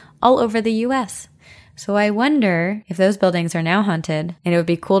buildings all over the U.S. So I wonder if those buildings are now haunted, and it would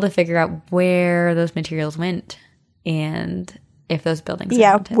be cool to figure out where those materials went. And if those buildings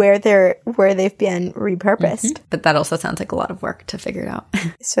are haunted. where they've been repurposed. But that also sounds like a lot of work to figure it out.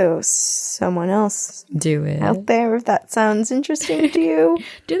 So someone else Do it. out there, if that sounds interesting to you,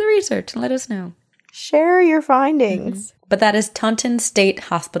 Do the research and let us know. share your findings. But that is Taunton State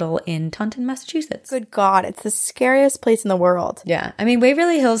Hospital in Taunton, Massachusetts. Good God, it's the scariest place in the world. Yeah. I mean,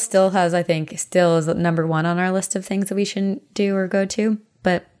 Waverly Hills still is number one on our list of things that we shouldn't do or go to.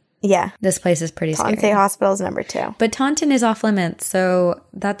 But Yeah. this place is pretty Taunton scary. State Hospital is number 2. But Taunton is off limits, so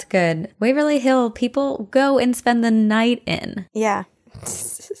that's good. Waverly Hill, people go and spend the night in. Yeah.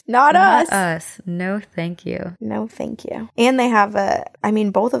 Not us. Not us. No, thank you. No, thank you. And they have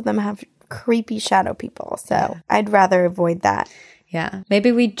both of them have creepy shadow people, so I'd rather avoid that. Yeah.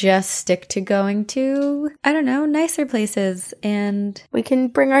 Maybe we just stick to going to, I don't know, nicer places and... We can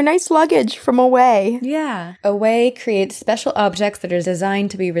bring our nice luggage from away. Yeah. Away creates special objects that are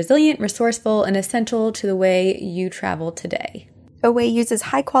designed to be resilient, resourceful, and essential to the way you travel today. Away uses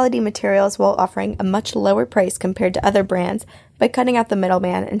high-quality materials while offering a much lower price compared to other brands by cutting out the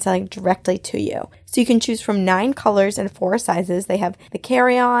middleman and selling directly to you. So you can choose from 9 colors and 4 sizes. They have the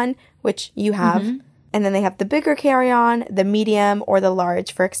carry-on, which you have, And then they have the bigger carry-on, the medium, or the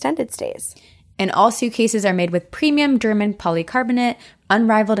large for extended stays. And all suitcases are made with premium German polycarbonate,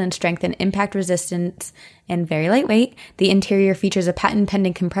 unrivaled in strength and impact resistance, and very lightweight. The interior features a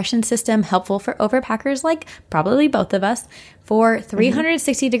patent-pending compression system helpful for overpackers like probably both of us. For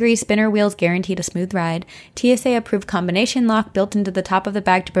 360-degree spinner wheels guaranteed a smooth ride, TSA-approved combination lock built into the top of the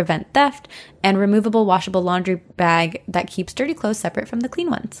bag to prevent theft, and removable washable laundry bag that keeps dirty clothes separate from the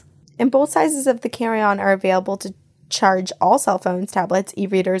clean ones. And both sizes of the carry-on are available to charge all cell phones, tablets,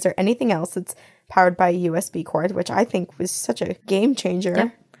 e-readers, or anything else that's powered by a USB cord, which I think was such a game changer.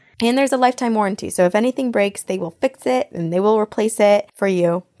 Yep. And there's a lifetime warranty. So if anything breaks, they will fix it and they will replace it for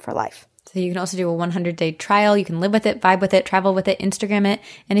you for life. So you can also do a 100-day trial. You can live with it, vibe with it, travel with it, Instagram it.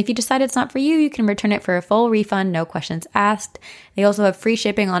 And if you decide it's not for you, you can return it for a full refund, no questions asked. They also have free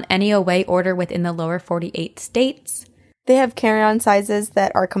shipping on any away order within the lower 48 states. They have carry-on sizes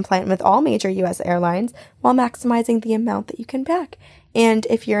that are compliant with all major U.S. airlines while maximizing the amount that you can pack. And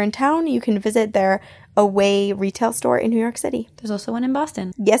if you're in town, you can visit their Away retail store in New York City. There's also one in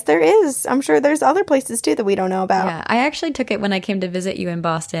Boston. Yes, there is. I'm sure there's other places too that we don't know about. Yeah, I actually took it when I came to visit you in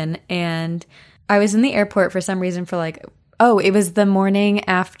Boston, and I was in the airport for some reason for it was the morning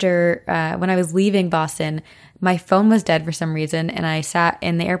after when I was leaving Boston. My phone was dead for some reason, and I sat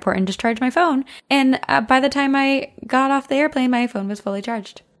in the airport and discharged my phone. And by the time I got off the airplane, my phone was fully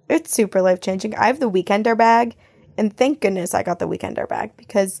charged. It's super life-changing. I have the Weekender bag, and thank goodness I got the Weekender bag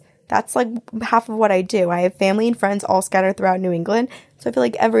because that's like half of what I do. I have family and friends all scattered throughout New England, so I feel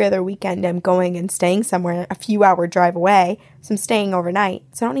like every other weekend I'm going and staying somewhere a few-hour drive away, so I'm staying overnight.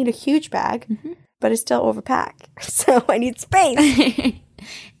 So I don't need a huge bag, but I still overpack, so I need space.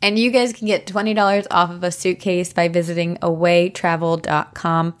 And you guys can get $20 off of a suitcase by visiting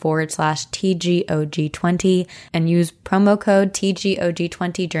awaytravel.com/TGOG20 and use promo code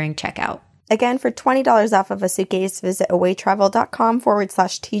TGOG20 during checkout. Again, for $20 off of a suitcase, visit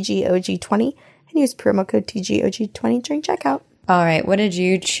awaytravel.com/TGOG20 and use promo code TGOG20 during checkout. All right, what did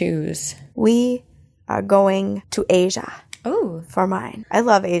you choose? We are going to Asia. Oh, for mine. I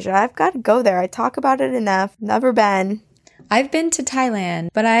love Asia. I've got to go there. I talk about it enough. Never been. I've been to Thailand,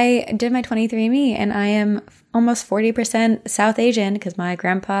 but I did my 23andMe and I am almost 40% South Asian because my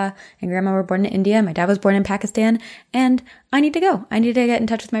grandpa and grandma were born in India. My dad was born in Pakistan, and I need to go. I need to get in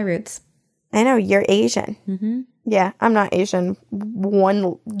touch with my roots. I know, you're Asian. Mm-hmm. Yeah, I'm not Asian.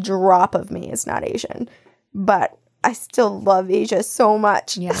 One drop of me is not Asian, but I still love Asia so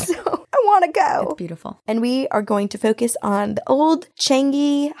much. Yeah. So I want to go. It's beautiful. And we are going to focus on the old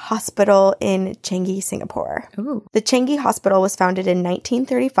Changi Hospital in Changi, Singapore. Ooh. The Changi Hospital was founded in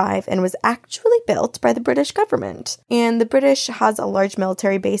 1935 and was actually built by the British government. And the British has a large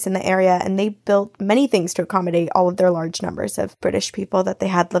military base in the area, and they built many things to accommodate all of their large numbers of British people that they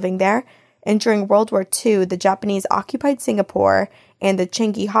had living there. And during World War II, the Japanese occupied Singapore, and the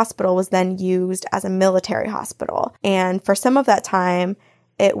Changi Hospital was then used as a military hospital. And for some of that time,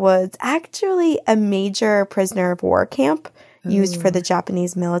 it was actually a major prisoner of war camp used for the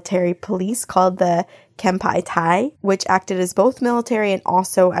Japanese military police called the Kempai Tai, which acted as both military and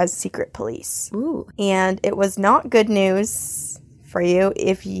also as secret police. Ooh. And it was not good news for you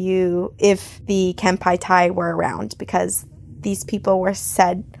if the Kempai Tai were around, because these people were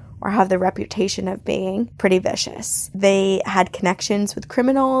said or have the reputation of being pretty vicious. They had connections with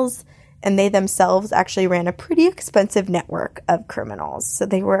criminals, and they themselves actually ran a pretty expensive network of criminals. So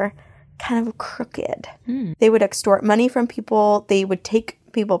they were kind of crooked. They would extort money from people. They would take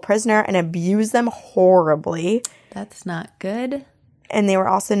people prisoner and abuse them horribly. That's not good. And they were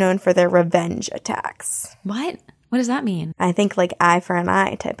also known for their revenge attacks. What? What does that mean? I think like eye for an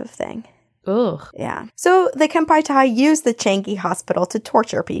eye type of thing. Ugh. Yeah. So the Kempai Tai used the Changi Hospital to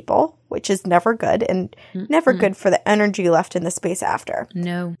torture people, which is never good, and never good for the energy left in the space after.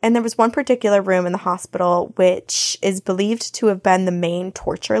 No. And there was one particular room in the hospital which is believed to have been the main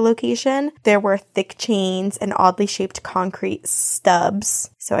torture location. There were thick chains and oddly shaped concrete stubs.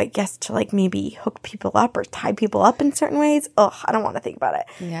 So I guess to like maybe hook people up or tie people up in certain ways. Ugh, I don't want to think about it.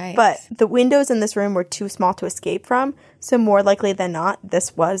 Yikes. But the windows in this room were too small to escape from. So more likely than not,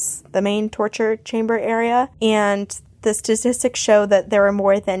 this was the main torture chamber area. And the statistics show that there were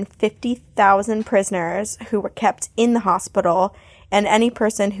more than 50,000 prisoners who were kept in the hospital, and any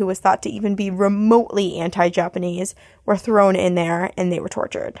person who was thought to even be remotely anti-Japanese were thrown in there and they were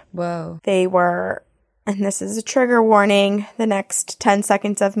tortured. Whoa. They were, and this is a trigger warning, the next 10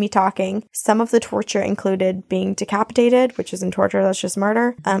 seconds of me talking, some of the torture included being decapitated, which isn't torture, that's just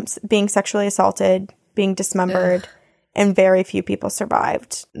murder, being sexually assaulted, being dismembered, And very few people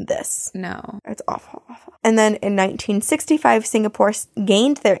survived this. No. It's awful, awful. And then in 1965, Singapore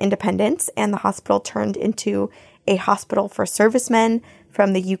gained their independence and the hospital turned into a hospital for servicemen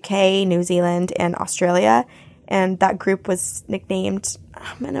from the UK, New Zealand, and Australia. And that group was nicknamed,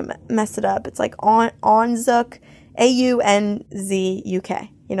 I'm going to mess it up. It's like AUNZUK, AUNZUK.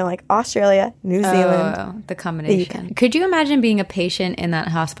 You know, like Australia, New Zealand. Oh, the combination. Could you imagine being a patient in that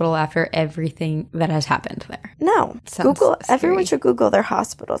hospital after everything that has happened there? No. Sounds Google. scary. Everyone should Google their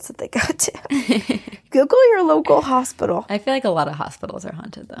hospitals that they go to. Google your local hospital. I feel like a lot of hospitals are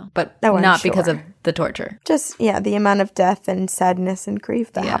haunted, though. But Oh, I'm not because sure. of the torture. Just, the amount of death and sadness and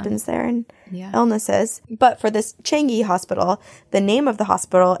grief that happens there and Yeah. illnesses. But for this Changi hospital, the name of the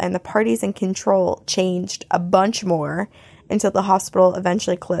hospital and the parties in control changed a bunch more until the hospital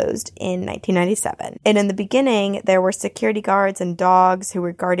eventually closed in 1997. And in the beginning, there were security guards and dogs who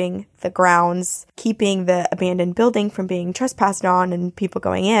were guarding the grounds, keeping the abandoned building from being trespassed on and people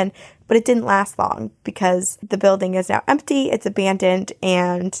going in. But it didn't last long because the building is now empty, it's abandoned,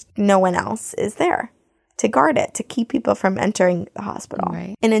 and no one else is there to guard it, to keep people from entering the hospital.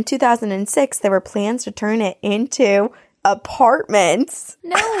 Right. And in 2006, there were plans to turn it into apartments.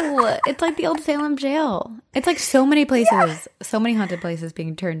 No, it's like the old Salem jail. It's like so many places, so many haunted places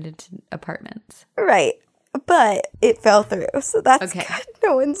being turned into apartments. Right. But it fell through. So that's Okay. good.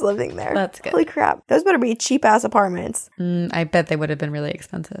 No one's living there. That's good. Holy crap. Those better be cheap-ass apartments. I bet they would have been really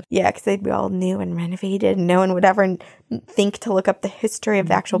expensive. Yeah, because they'd be all new and renovated, and no one would ever think to look up the history of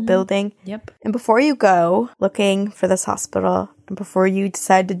the actual building. Yep. And before you go looking for this hospital, and before you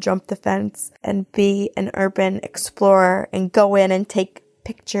decide to jump the fence and be an urban explorer and go in and take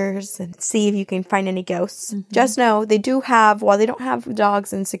pictures and see if you can find any ghosts, just know they do have, while they don't have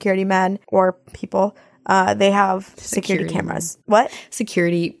dogs and security men or people, they have security cameras. What?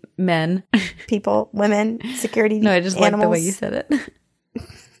 Security men. People, women, security No, I just animals. like the way you said it.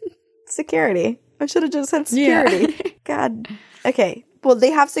 Security. I should have just said security. God. Okay. Well,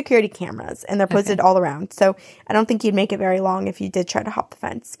 they have security cameras and they're posted all around. So I don't think you'd make it very long if you did try to hop the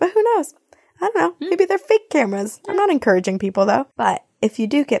fence. But who knows? I don't know. Maybe they're fake cameras. I'm not encouraging people though. But if you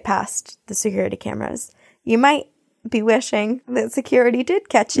do get past the security cameras, you might be wishing that security did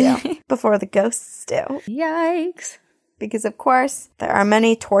catch you before the ghosts do. Yikes. Because, of course, there are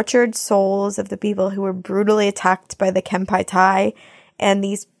many tortured souls of the people who were brutally attacked by the Kempai Tai. And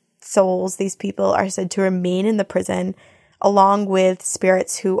these souls, these people, are said to remain in the prison along with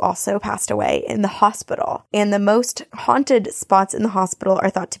spirits who also passed away in the hospital. And the most haunted spots in the hospital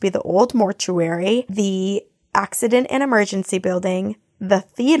are thought to be the old mortuary, the accident and emergency building, the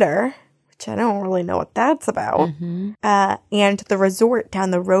theater, which I don't really know what that's about, and the resort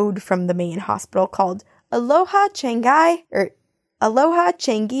down the road from the main hospital called Aloha Changi, or Aloha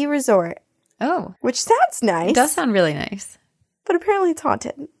Changi Resort, Oh, which sounds nice, it does sound really nice. but apparently it's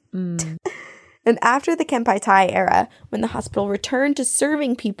haunted. And after the Kempai Tai era, when the hospital returned to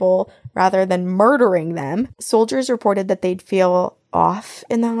serving people rather than murdering them, soldiers reported that they'd feel off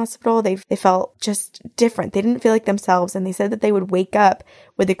in the hospital. They felt just different. They didn't feel like themselves, and they said that they would wake up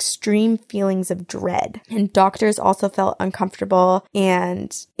with extreme feelings of dread. And doctors also felt uncomfortable,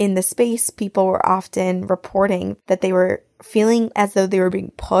 and in the space, people were often reporting that they were feeling as though they were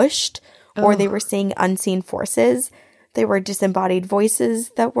being pushed or they were seeing unseen forces. There were disembodied voices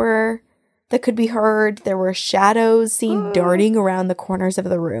that could be heard. There were shadows seen darting around the corners of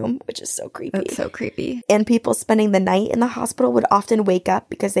the room, which is so creepy. That's so creepy. And people spending the night in the hospital would often wake up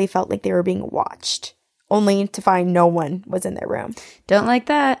because they felt like they were being watched, only to find no one was in their room. Don't like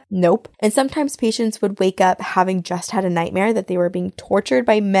that. Nope. And sometimes patients would wake up having just had a nightmare that they were being tortured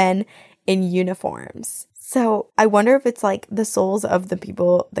by men in uniforms. So I wonder if it's like the souls of the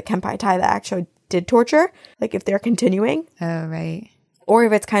people, the Kempai Tai, that actually did torture, like if they're continuing. Oh, right. Or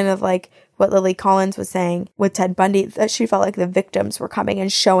if it's kind of like what Lily Collins was saying with Ted Bundy, that she felt like the victims were coming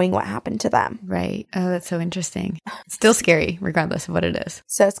and showing what happened to them. Right. Oh, that's so interesting. Still scary, regardless of what it is.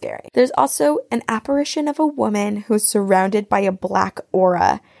 So scary. There's also an apparition of a woman who's surrounded by a black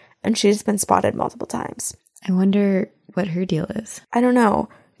aura, and she's been spotted multiple times. I wonder what her deal is. I don't know.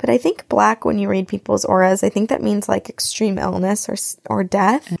 But I think black, when you read people's auras, I think that means like extreme illness or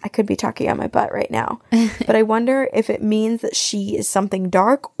death. I could be talking on my butt right now. But I wonder if it means that she is something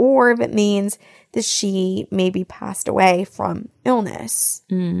dark, or if it means that she maybe passed away from illness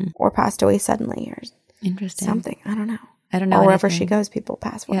or passed away suddenly or Interesting. something. I don't know. I don't know. Or wherever anything. she goes, people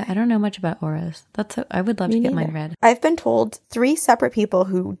pass away. Yeah, I don't know much about auras. I would love to get mine read. I've been told 3 separate people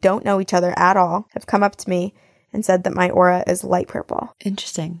who don't know each other at all have come up to me and said that my aura is light purple.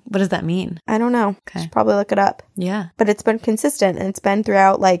 Interesting. What does that mean? I don't know. Okay. Should probably look it up. Yeah. But it's been consistent, and it's been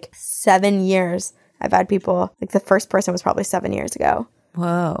throughout like 7 years I've had people, like the first person was probably 7 years ago.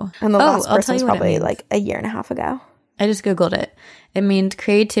 Whoa. And the last I'll person tell was you what it probably means. like a year and a half ago. I just Googled it. It means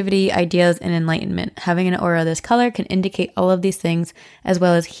creativity, ideas, and enlightenment. Having an aura this color can indicate all of these things, as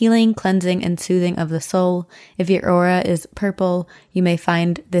well as healing, cleansing, and soothing of the soul. If your aura is purple, you may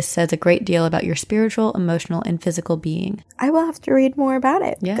find this says a great deal about your spiritual, emotional, and physical being. I will have to read more about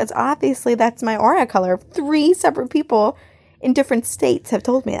it. Yeah. Because obviously that's my aura color. 3 separate people in different states have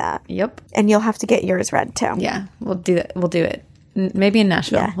told me that. Yep. And you'll have to get yours read too. Yeah, we'll do that. We'll do it. Maybe in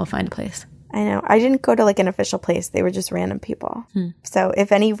Nashville, Yeah. we'll find a place. I know. I didn't go to like an official place. They were just random people. So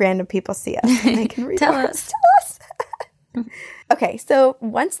if any random people see us, they can read Tell ours. us. Tell us. Okay, so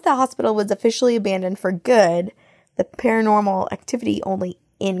once the hospital was officially abandoned for good, the paranormal activity only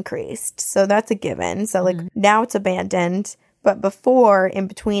increased. So that's a given. So like now it's abandoned, but before, in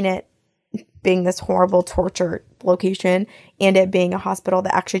between it being this horrible torture location and it being a hospital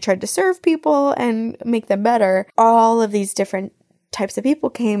that actually tried to serve people and make them better, all of these different types of people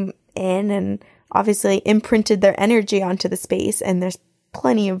came in and obviously imprinted their energy onto the space, and there's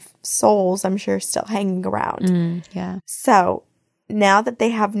plenty of souls, I'm sure, still hanging around. Yeah. So now that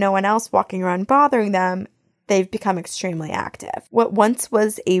they have no one else walking around bothering them, they've become extremely active. What once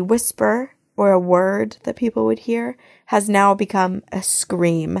was a whisper or a word that people would hear has now become a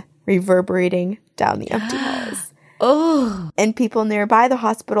scream reverberating down the empty halls. Oh. And people nearby the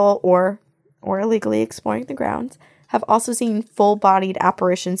hospital or illegally exploring the grounds have also seen full-bodied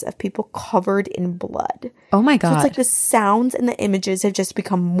apparitions of people covered in blood. Oh my So God. it's like the sounds and the images have just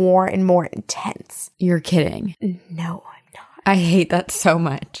become more and more intense. You're kidding. No, I'm not. I hate that so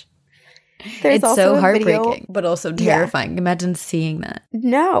much. There's It's also so a heartbreaking, video- but also terrifying. Imagine seeing that.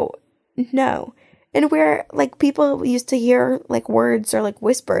 No. And where like people used to hear like words or like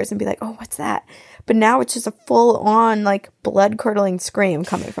whispers and be like, oh, what's that? But now it's just a full on like blood curdling scream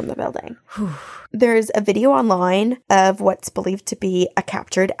coming from the building. There's a video online of what's believed to be a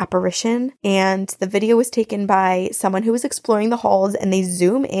captured apparition. And the video was taken by someone who was exploring the halls, and they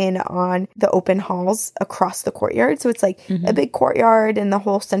zoom in on the open halls across the courtyard. So it's like a big courtyard and the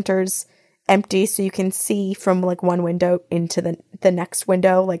whole center's empty. So you can see from like one window into the next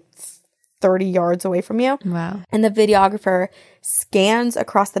window, like 30 yards away from you. Wow. And the videographer scans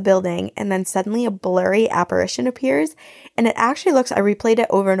across the building, and then suddenly a blurry apparition appears. And it actually looks, I replayed it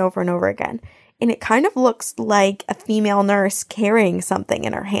over and over and over again, and it kind of looks like a female nurse carrying something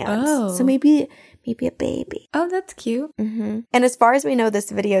in her hands. Oh. So maybe a baby. Oh, that's cute. And as far as we know, this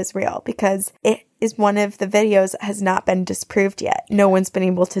video is real because it is one of the videos that has not been disproved yet. No one's been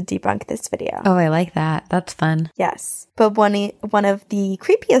able to debunk this video. Oh, I like that. That's fun. Yes. But one of the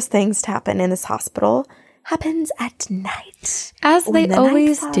creepiest things to happen in this hospital happens at night. As When they the night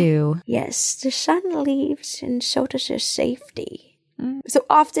always falls. do. Yes, the sun leaves and so does your safety. So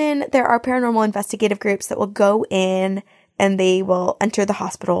often there are paranormal investigative groups that will go in and they will enter the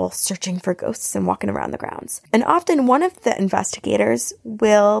hospital searching for ghosts and walking around the grounds. And often one of the investigators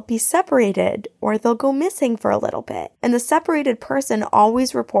will be separated or they'll go missing for a little bit. And the separated person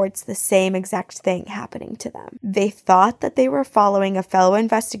always reports the same exact thing happening to them. They thought that they were following a fellow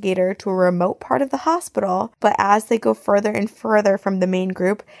investigator to a remote part of the hospital, but as they go further and further from the main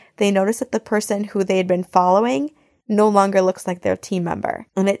group, they notice that the person who they had been following no longer looks like their team member.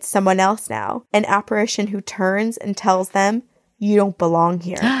 And it's someone else now. An apparition who turns and tells them, you don't belong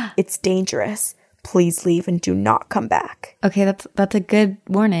here. It's dangerous. Please leave and do not come back. Okay, that's a good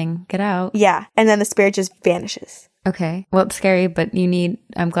warning. Get out. Yeah. And then the spirit just vanishes. Okay. Well, it's scary, but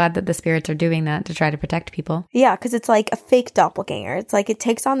I'm glad that the spirits are doing that to try to protect people. Yeah, because it's like a fake doppelganger. It's like it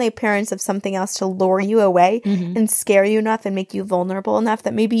takes on the appearance of something else to lure you away and scare you enough and make you vulnerable enough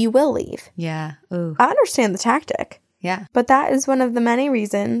that maybe you will leave. Yeah. Ooh. I understand the tactic. Yeah. But that is one of the many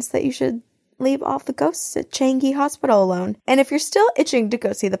reasons that you should leave all the ghosts at Changi Hospital alone. And if you're still itching to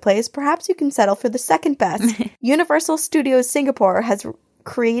go see the place, perhaps you can settle for the second best. Universal Studios Singapore has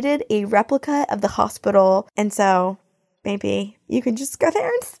created a replica of the hospital, and so maybe you can just go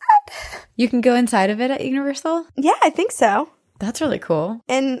there instead. You can go inside of it at Universal? Yeah, I think so. That's really cool.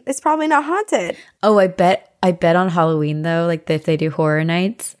 And it's probably not haunted. Oh, I bet on Halloween though, like if they do horror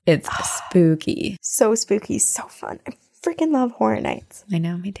nights, it's spooky. So spooky, so fun. I freaking love horror nights. I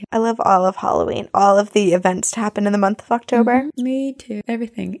know, me too. I love all of Halloween, all of the events to happen in the month of October. Me too.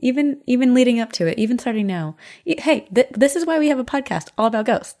 Everything. Even leading up to it, even starting now. Hey, this is why we have a podcast all about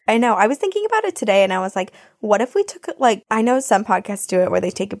ghosts. I know. I was thinking about it today and I was like, what if we took like, I know some podcasts do it where they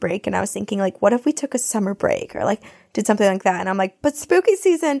take a break, and I was thinking like, what if we took a summer break or like did something like that? And I'm like, but spooky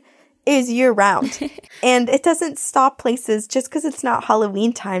season is year round and it doesn't stop places just because it's not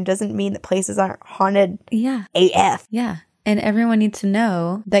Halloween time doesn't mean that places aren't haunted Yeah. AF. Yeah. And everyone needs to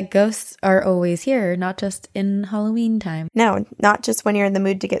know that ghosts are always here, not just in Halloween time. No, not just when you're in the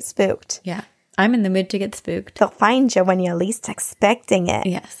mood to get spooked. Yeah. I'm in the mood to get spooked. They'll find you when you're least expecting it.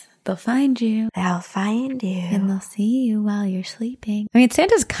 Yes. They'll find you. They'll find you. And they'll see you while you're sleeping. I mean,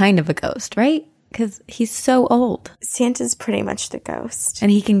 Santa's kind of a ghost, right? Because he's so old. Santa's pretty much the ghost. And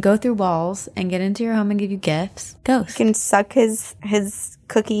he can go through walls and get into your home and give you gifts. Ghost. He can suck his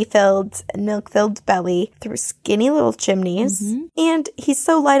cookie-filled and milk-filled belly through skinny little chimneys. Mm-hmm. And he's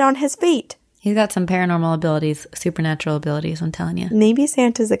so light on his feet. He's got some paranormal abilities, supernatural abilities, I'm telling you. Maybe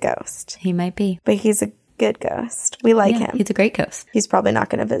Santa's a ghost. He might be. But he's a good ghost. We like him. He's a great ghost. He's probably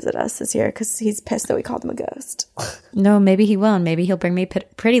not going to visit us this year because he's pissed that we called him a ghost. No, maybe he will. And maybe he'll bring me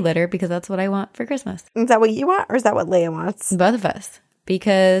Pretty Litter because that's what I want for Christmas. Is that what you want or is that what Leia wants? Both of us.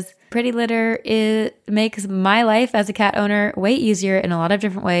 Because Pretty Litter makes my life as a cat owner way easier in a lot of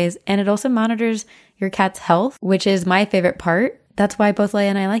different ways. And it also monitors your cat's health, which is my favorite part. That's why both Leia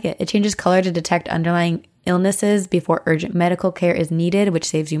and I like it. It changes color to detect underlying illnesses before urgent medical care is needed, which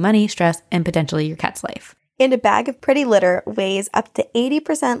saves you money, stress, and potentially your cat's life. And a bag of Pretty Litter weighs up to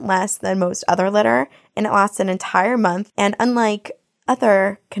 80% less than most other litter, and it lasts an entire month. And unlike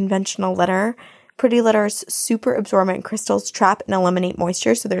other conventional litter, Pretty Litter's super absorbent crystals trap and eliminate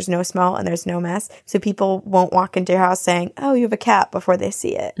moisture, so there's no smell and there's no mess. So people won't walk into your house saying, oh, you have a cat, before they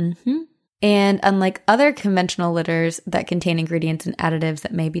see it. Mm-hmm. And unlike other conventional litters that contain ingredients and additives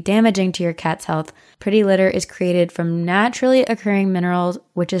that may be damaging to your cat's health, Pretty Litter is created from naturally occurring minerals,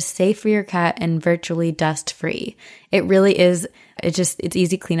 which is safe for your cat and virtually dust-free. It really is. It's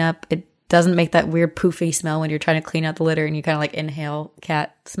easy cleanup. It doesn't make that weird poofy smell when you're trying to clean out the litter and you kind of like inhale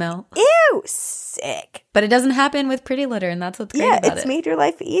cat smell. Ew, sick. But it doesn't happen with Pretty Litter, and that's what's great about it. Yeah, it's made your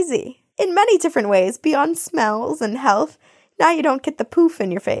life easy in many different ways beyond smells and health. Now you don't get the poof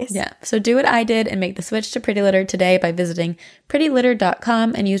in your face. Yeah. So do what I did and make the switch to Pretty Litter today by visiting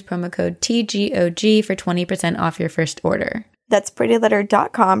prettylitter.com and use promo code TGOG for 20% off your first order. That's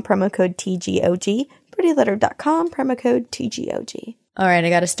prettylitter.com, promo code TGOG. prettylitter.com, promo code TGOG. All right, I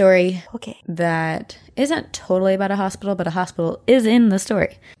got a story Okay. that isn't totally about a hospital, but a hospital is in the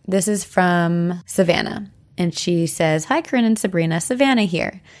story. This is from Savannah, and she says, "Hi, Corinne and Sabrina. Savannah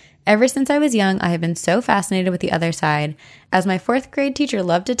here. Ever since I was young, I have been so fascinated with the other side, as my 4th grade teacher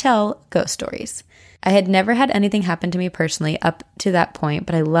loved to tell ghost stories. I had never had anything happen to me personally up to that point,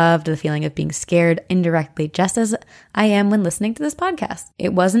 but I loved the feeling of being scared indirectly, just as I am when listening to this podcast.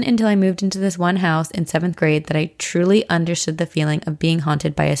 It wasn't until I moved into this one house in 7th grade that I truly understood the feeling of being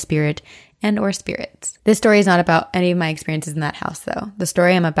haunted by a spirit and or spirits. This story is not about any of my experiences in that house, though. The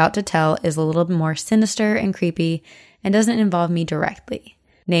story I'm about to tell is a little more sinister and creepy and doesn't involve me directly.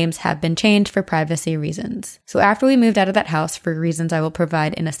 Names have been changed for privacy reasons. So after we moved out of that house, for reasons I will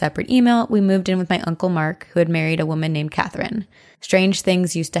provide in a separate email, we moved in with my Uncle Mark, who had married a woman named Catherine. Strange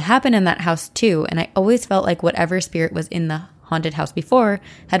things used to happen in that house too, and I always felt like whatever spirit was in the haunted house before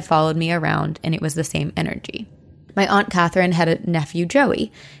had followed me around, and it was the same energy. My Aunt Catherine had a nephew,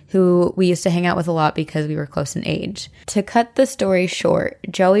 Joey, who we used to hang out with a lot because we were close in age. To cut the story short,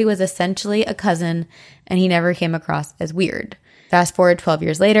 Joey was essentially a cousin, and he never came across as weird. Fast forward 12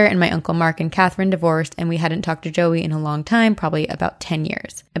 years later, and my Uncle Mark and Catherine divorced, and we hadn't talked to Joey in a long time, probably about 10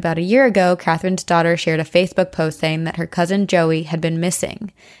 years. About a year ago, Catherine's daughter shared a Facebook post saying that her cousin Joey had been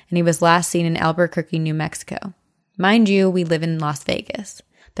missing, and he was last seen in Albuquerque, New Mexico. Mind you, we live in Las Vegas.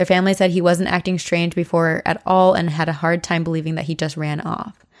 Their family said he wasn't acting strange before at all and had a hard time believing that he just ran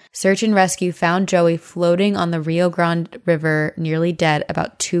off. Search and rescue found Joey floating on the Rio Grande River, nearly dead,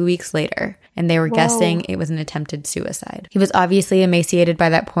 about 2 weeks later, and they were guessing it was an attempted suicide. He was obviously emaciated by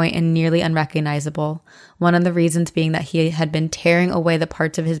that point and nearly unrecognizable, one of the reasons being that he had been tearing away the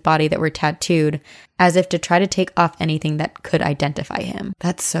parts of his body that were tattooed, as if to try to take off anything that could identify him.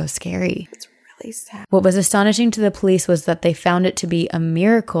 That's so scary. It's really sad. What was astonishing to the police was that they found it to be a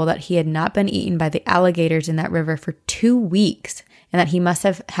miracle that he had not been eaten by the alligators in that river for 2 weeks, and that he must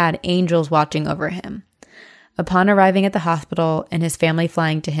have had angels watching over him. Upon arriving at the hospital and his family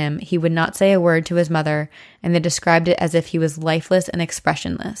flying to him, he would not say a word to his mother, and they described it as if he was lifeless and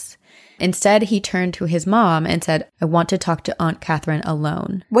expressionless. Instead, he turned to his mom and said, "I want to talk to Aunt Catherine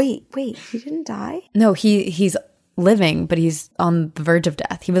alone." Wait, he didn't die? No, he's living, but he's on the verge of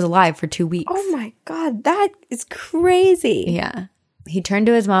death. He was alive for 2 weeks. Oh my God, that is crazy. Yeah. He turned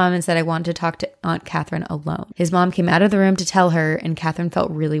to his mom and said, "I want to talk to Aunt Catherine alone." His mom came out of the room to tell her, and Catherine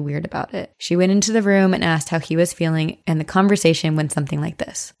felt really weird about it. She went into the room and asked how he was feeling, and the conversation went something like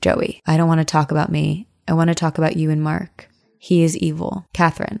this. "Joey, I don't want to talk about me. I want to talk about you and Mark. He is evil."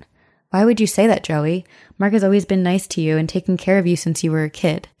 "Catherine, why would you say that, Joey? Mark has always been nice to you and taken care of you since you were a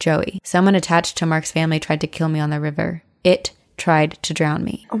kid." "Joey, someone attached to Mark's family tried to kill me on the river." It tried to drown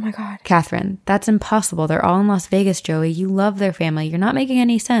me. Oh my God. Catherine, that's impossible. They're all in Las Vegas, Joey. You love their family. You're not making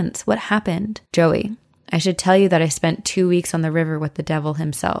any sense. What happened? Joey, I should tell you that I spent 2 weeks on the river with the devil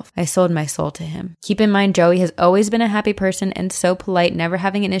himself. I sold my soul to him. Keep in mind, Joey has always been a happy person and so polite, never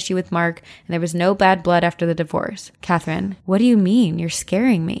having an issue with Mark, and there was no bad blood after the divorce. Catherine, what do you mean? You're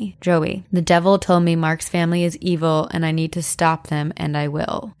scaring me. Joey, the devil told me Mark's family is evil and I need to stop them, and I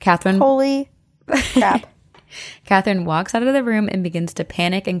will. Catherine. Holy crap. Catherine walks out of the room and begins to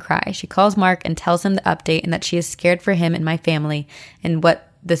panic and cry. She calls Mark and tells him the update and that she is scared for him and my family and what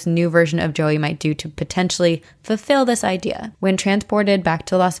this new version of Joey might do to potentially fulfill this idea. When transported back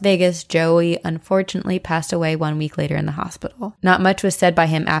to Las Vegas, Joey unfortunately passed away 1 week later in the hospital. Not much was said by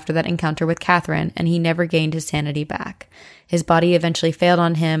him after that encounter with Catherine, and he never gained his sanity back. His body eventually failed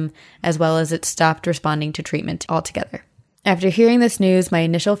on him, as well as it stopped responding to treatment altogether. After hearing this news, my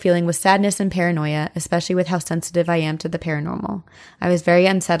initial feeling was sadness and paranoia, especially with how sensitive I am to the paranormal. I was very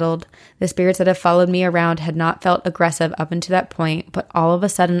unsettled. The spirits that have followed me around had not felt aggressive up until that point, but all of a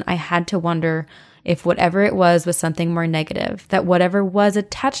sudden I had to wonder if whatever it was something more negative, that whatever was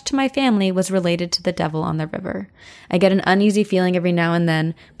attached to my family was related to the devil on the river. I get an uneasy feeling every now and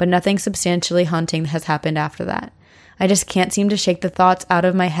then, but nothing substantially haunting has happened after that. I just can't seem to shake the thoughts out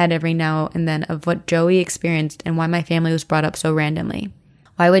of my head every now and then of what Joey experienced and why my family was brought up so randomly.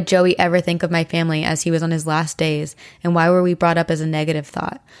 Why would Joey ever think of my family as he was on his last days, and why were we brought up as a negative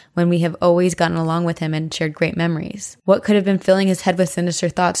thought, when we have always gotten along with him and shared great memories? What could have been filling his head with sinister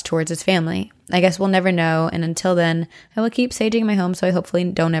thoughts towards his family? I guess we'll never know, and until then, I will keep saging my home so I hopefully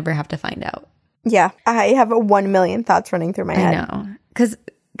don't ever have to find out. Yeah, I have 1 million thoughts running through my head. I know. Because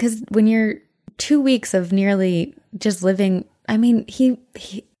when you're 2 weeks of nearly just living, I mean, he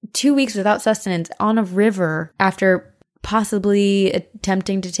 2 weeks without sustenance on a river after possibly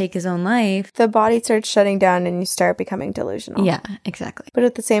attempting to take his own life. The body starts shutting down and you start becoming delusional. Yeah, exactly. But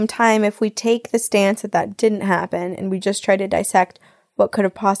at the same time, if we take the stance that didn't happen and we just try to dissect what could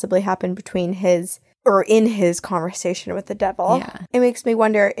have possibly happened between his or in his conversation with the devil, it makes me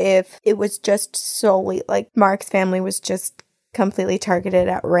wonder if it was just solely like Mark's family was just completely targeted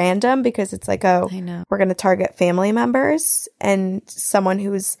at random, because it's like, oh, we're going to target family members, and someone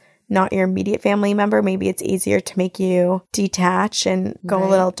who's not your immediate family member, maybe it's easier to make you detach and go a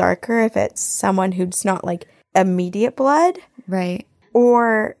little darker if it's someone who's not like immediate blood. Right.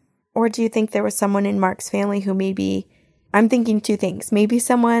 Or do you think there was someone in Mark's family who maybe, I'm thinking two things. Maybe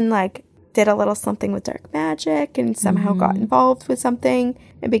someone like did a little something with dark magic and somehow got involved with something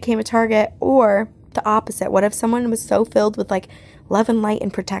and became a target, or the opposite. What if someone was so filled with like love and light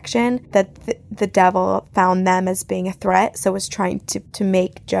and protection that the devil found them as being a threat, so was trying to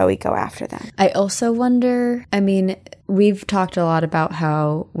make Joey go after them? I also wonder, I mean, we've talked a lot about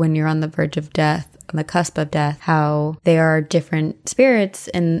how when you're on the verge of death, on the cusp of death, how there are different spirits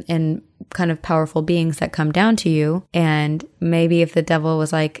and kind of powerful beings that come down to you. And maybe if the devil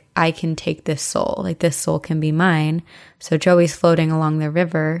was like, I can take this soul, like this soul can be mine. So Joey's floating along the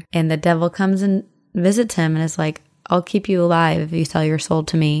river and the devil comes and visits him and is like, I'll keep you alive if you sell your soul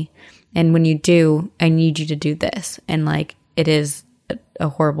to me. And when you do, I need you to do this. And like, it is a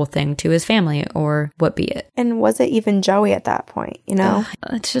horrible thing to his family, or what be it. And was it even Joey at that point, you know?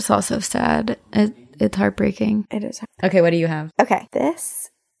 It's just also sad. It's heartbreaking. It is. Okay, what do you have? Okay, this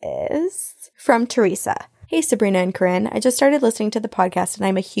is from Teresa. Hey, Sabrina and Corinne. I just started listening to the podcast and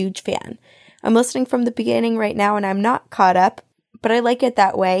I'm a huge fan. I'm listening from the beginning right now and I'm not caught up, but I like it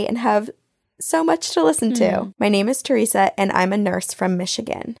that way and have so much to listen to. My name is Teresa and I'm a nurse from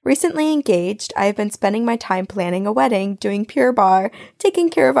Michigan. Recently engaged, I have been spending my time planning a wedding, doing Pure Barre,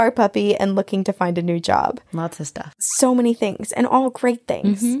 taking care of our puppy, and looking to find a new job. Lots of stuff. So many things, and all great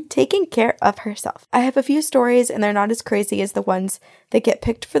things. Taking care of herself. I have a few stories and they're not as crazy as the ones that get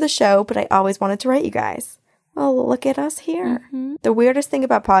picked for the show, but I always wanted to write you guys. Well, look at us here. The weirdest thing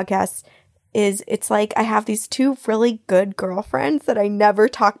about podcasts is it's like I have these two really good girlfriends that I never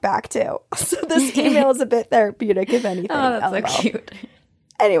talk back to. So this email is a bit therapeutic, if anything. Oh, that's so cute.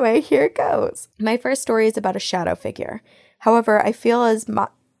 Anyway, here it goes. My first story is about a shadow figure. However, I feel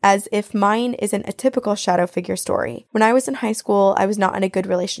as if mine isn't a typical shadow figure story. When I was in high school, I was not in a good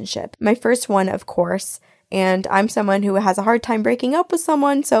relationship. My first one, of course. And I'm someone who has a hard time breaking up with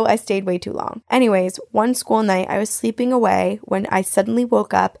someone, so I stayed way too long. Anyways, one school night, I was sleeping away when I suddenly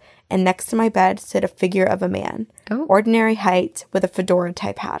woke up, and next to my bed stood a figure of a man. Ordinary height with a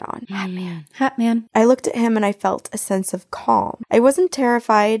fedora-type hat on. Hat man. I looked at him and I felt a sense of calm. I wasn't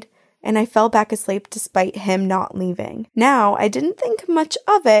terrified, and I fell back asleep despite him not leaving. Now, I didn't think much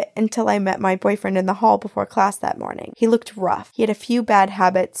of it until I met my boyfriend in the hall before class that morning. He looked rough. He had a few bad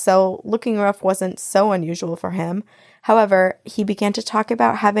habits, so looking rough wasn't so unusual for him. However, he began to talk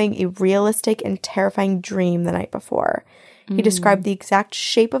about having a realistic and terrifying dream the night before. He described the exact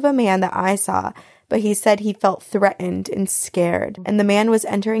shape of a man that I saw, but he said he felt threatened and scared, and the man was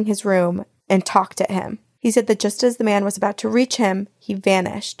entering his room and talked at him. He said that just as the man was about to reach him, he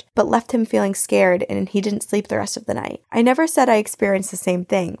vanished, but left him feeling scared, and he didn't sleep the rest of the night. I never said I experienced the same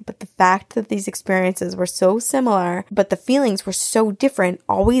thing, but the fact that these experiences were so similar, but the feelings were so different,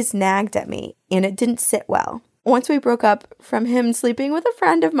 always nagged at me, and it didn't sit well. Once we broke up from him sleeping with a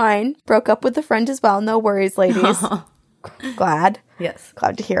friend of mine, broke up with a friend as well, no worries, ladies. Glad. Yes.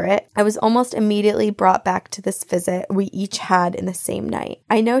 Glad to hear it. I was almost immediately brought back to this visit we each had in the same night.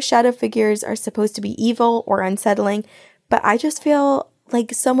 I know shadow figures are supposed to be evil or unsettling, but I just feel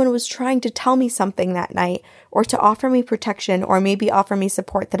like someone was trying to tell me something that night, or to offer me protection, or maybe offer me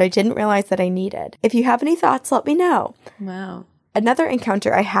support that I didn't realize that I needed. If you have any thoughts, let me know. Wow. Another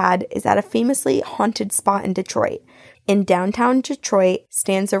encounter I had is at a famously haunted spot in Detroit. In downtown Detroit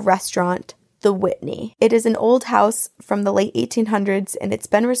stands a restaurant, The Whitney. It is an old house from the late 1800s, and it's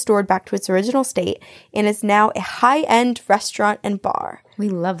been restored back to its original state and is now a high-end restaurant and bar. We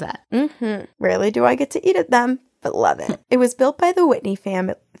love that. Rarely do I get to eat at them, but love it. It was built by the Whitney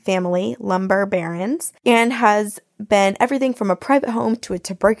family, lumber barons, and has been everything from a private home to a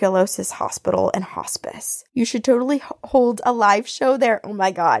tuberculosis hospital and hospice. You should totally hold a live show there. Oh my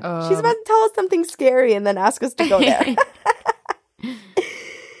God. She's about to tell us something scary and then ask us to go there.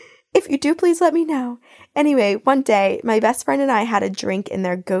 If you do, please let me know. Anyway, one day, my best friend and I had a drink in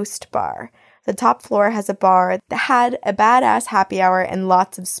their ghost bar. The top floor has a bar that had a badass happy hour and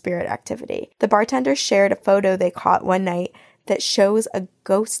lots of spirit activity. The bartender shared a photo they caught one night that shows a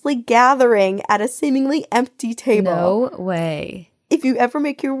ghostly gathering at a seemingly empty table. No way. If you ever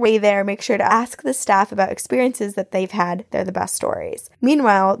make your way there, make sure to ask the staff about experiences that they've had. They're the best stories.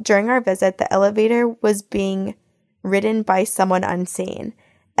 Meanwhile, during our visit, the elevator was being ridden by someone unseen.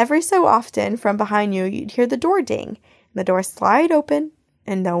 Every so often, from behind you, you'd hear the door ding, and the door slide open,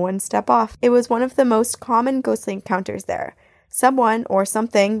 and no one step off. It was one of the most common ghostly encounters there. Someone or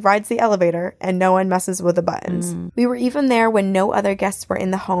something rides the elevator, and no one messes with the buttons. We were even there when no other guests were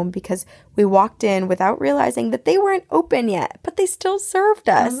in the home because we walked in without realizing that they weren't open yet, but they still served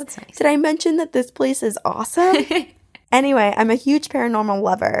us. Oh, that's nice. Did I mention that this place is awesome? Anyway, I'm a huge paranormal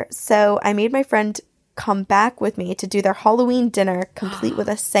lover, so I made my friend come back with me to do their Halloween dinner, complete with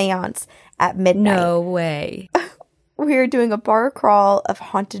a seance at midnight. No way. We are doing a bar crawl of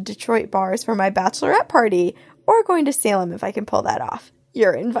haunted Detroit bars for my bachelorette party, or going to Salem if I can pull that off.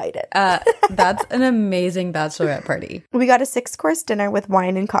 You're invited. That's an amazing bachelorette party. We got a 6-course dinner with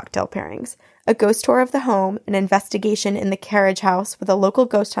wine and cocktail pairings, a ghost tour of the home, an investigation in the carriage house with a local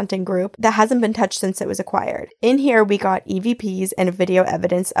ghost hunting group that hasn't been touched since it was acquired. In here, we got EVPs and video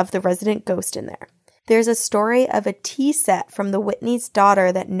evidence of the resident ghost in there. There's a story of a tea set from the Whitney's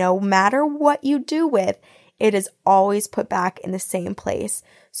daughter that no matter what you do with, it is always put back in the same place.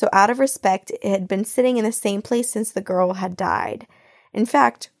 So out of respect, it had been sitting in the same place since the girl had died. In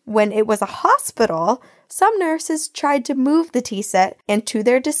fact, when it was a hospital, some nurses tried to move the tea set, and to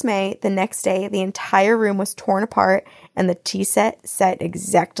their dismay, the next day, the entire room was torn apart, and the tea set sat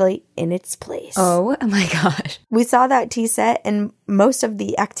exactly in its place. Oh my gosh. We saw that tea set, and most of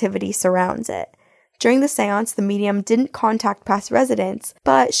the activity surrounds it. During the seance, the medium didn't contact past residents,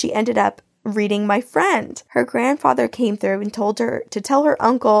 but she ended up reading my friend. Her grandfather came through and told her to tell her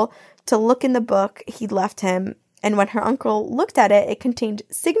uncle to look in the book he'd left him. And when her uncle looked at it, it contained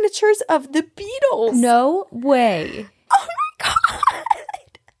signatures of the Beatles. No way. Oh my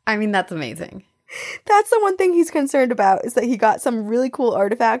God. I mean, that's amazing. That's the one thing he's concerned about, is that he got some really cool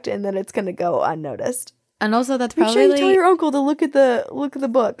artifact and then it's going to go unnoticed. And also, that's Make probably sure you tell your uncle to look at the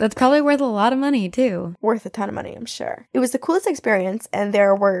book. That's probably worth a lot of money too. Worth a ton of money, I'm sure. It was the coolest experience, and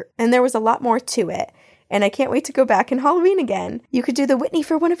there was a lot more to it. And I can't wait to go back in Halloween again. You could do the Whitney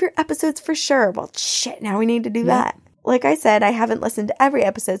for one of your episodes for sure. Well, shit, now we need to do that. Like I said, I haven't listened to every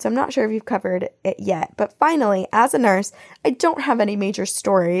episode, so I'm not sure if you've covered it yet. But finally, as a nurse, I don't have any major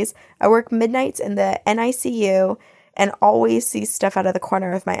stories. I work midnights in the NICU and always see stuff out of the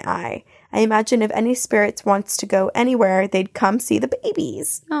corner of my eye. I imagine if any spirits wants to go anywhere, they'd come see the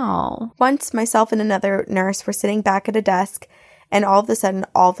babies. Oh. Once, myself and another nurse were sitting back at a desk, and all of a sudden,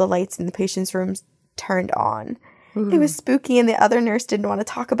 all the lights in the patient's rooms turned on. It was spooky, and the other nurse didn't want to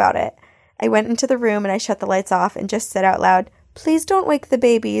talk about it. I went into the room, and I shut the lights off and just said out loud, "Please don't wake the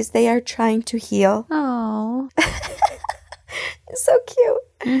babies. They are trying to heal." Oh. So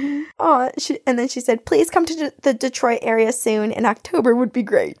cute. Oh, and then she said, please come to the Detroit area soon. In October would be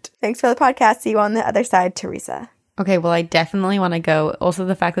great. Thanks for the podcast. See you on the other side, Teresa. Okay, well, I definitely want to go. Also,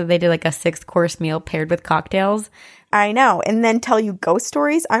 the fact that they did like a 6-course meal paired with cocktails. I know. And then tell you ghost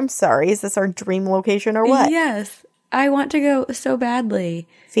stories? I'm sorry. Is this our dream location or what? Yes. I want to go so badly.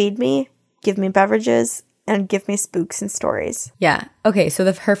 Feed me, give me beverages, and give me spooks and stories. Yeah. Okay,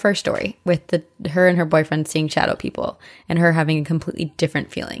 so her first story with her and her boyfriend seeing shadow people and her having a completely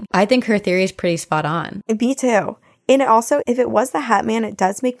different feeling. I think her theory is pretty spot on. Me too. And also, if it was the Hat Man, it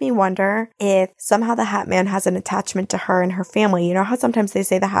does make me wonder if somehow the Hat Man has an attachment to her and her family. You know how sometimes they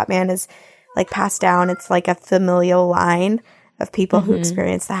say the Hat Man is like passed down? It's like a familial line of people who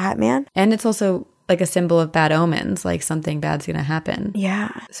experience the Hat Man. And it's also like a symbol of bad omens, like something bad's going to happen. Yeah.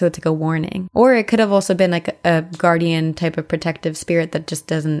 So it's like a warning. Or it could have also been like a guardian type of protective spirit that just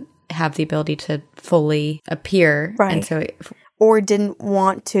doesn't have the ability to fully appear. Right. And so or didn't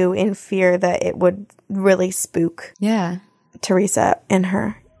want to in fear that it would really spook Teresa and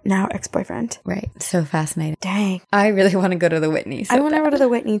her now ex-boyfriend. Right. So fascinating. Dang. I really want to go to the Whitney. I want to go to the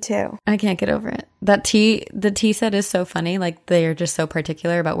Whitney too. I can't get over it. The tea set is so funny. Like they're just so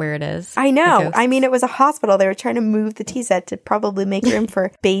particular about where it is. I know. I mean, it was a hospital. They were trying to move the tea set to probably make room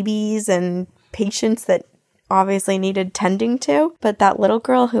for babies and patients that obviously needed tending to. But that little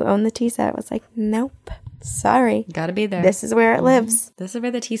girl who owned the tea set was like, nope. Sorry. Gotta be there. This is where it lives. This is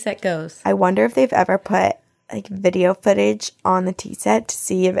where the tea set goes. I wonder if they've ever put like video footage on the tea set to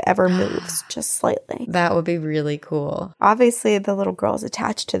see if it ever moves just slightly. That would be really cool. Obviously, the little girl is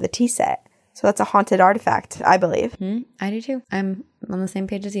attached to the tea set. So that's a haunted artifact, I believe. I do too. I'm on the same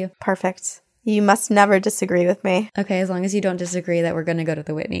page as you. Perfect. You must never disagree with me. Okay, as long as you don't disagree that we're going to go to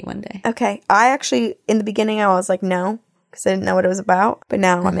the Whitney one day. Okay. I actually, in the beginning, I was like, no. Because I didn't know what it was about, but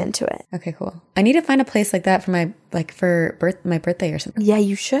now I'm into it. Okay, cool. I need to find a place like that for my birthday or something. Yeah,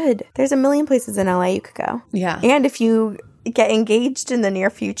 you should. There's a million places in LA you could go. Yeah. And if you get engaged in the near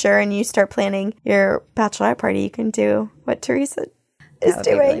future and you start planning your bachelorette party, you can do what Teresa is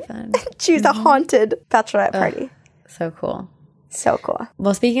doing. Really fun. Choose a haunted bachelorette party. So cool. So cool.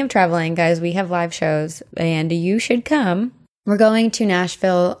 Well, speaking of traveling, guys, we have live shows and you should come. We're going to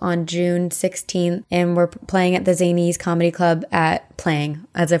Nashville on June 16th, and we're playing at the Zanies Comedy Club playing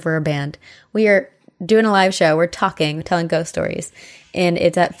as if we're a band. We are doing a live show. We're telling ghost stories, and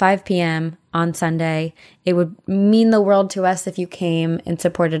it's at 5 p.m. on Sunday. It would mean the world to us if you came and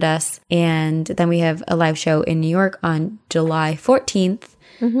supported us. And then we have a live show in New York on July 14th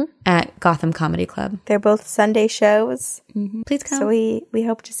at Gotham Comedy Club. They're both Sunday shows. Please come. So we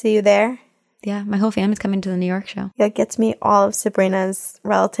hope to see you there. Yeah, my whole family's coming to the New York show. Yeah, it gets me all of Sabrina's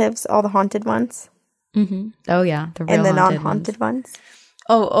relatives, all the haunted ones. Oh, yeah. The real and the non-haunted ones.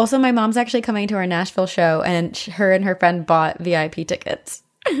 Oh, also my mom's actually coming to our Nashville show, and her and her friend bought VIP tickets.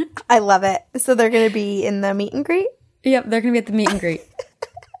 I love it. So they're going to be in the meet and greet? Yep, they're going to be at the meet and greet.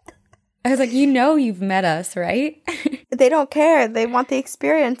 I was like, you've met us, right? They don't care. They want the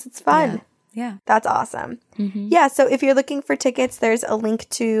experience. It's fun. Yeah. That's awesome. Yeah, so if you're looking for tickets, there's a link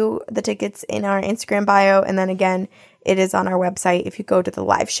to the tickets in our Instagram bio. And then again, it is on our website. If you go to the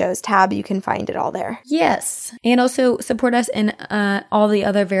live shows tab, you can find it all there. Yes. And also support us in all the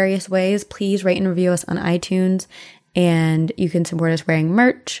other various ways. Please rate and review us on iTunes. And you can support us wearing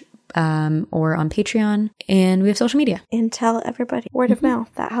merch or on Patreon. And we have social media. And tell everybody. Word of mouth.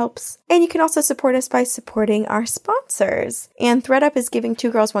 That helps. And you can also support us by supporting our sponsors. And ThredUp is giving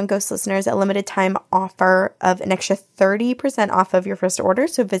 2 Girls, 1 Ghost listeners a limited time offer of an extra 30% off of your first order.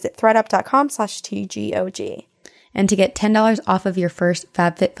 So visit thredup.com/TGOG. And to get $10 off of your first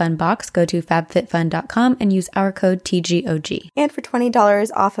FabFitFun box, go to fabfitfun.com and use our code TGOG. And for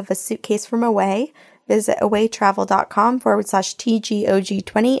 $20 off of a suitcase from Away, visit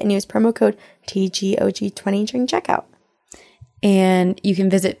awaytravel.com/TGOG20 and use promo code TGOG20 during checkout. And you can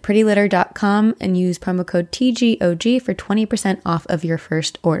visit prettylitter.com and use promo code TGOG for 20% off of your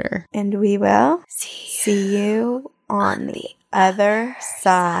first order. And we will see you on the other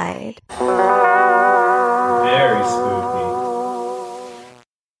side. Very spooky.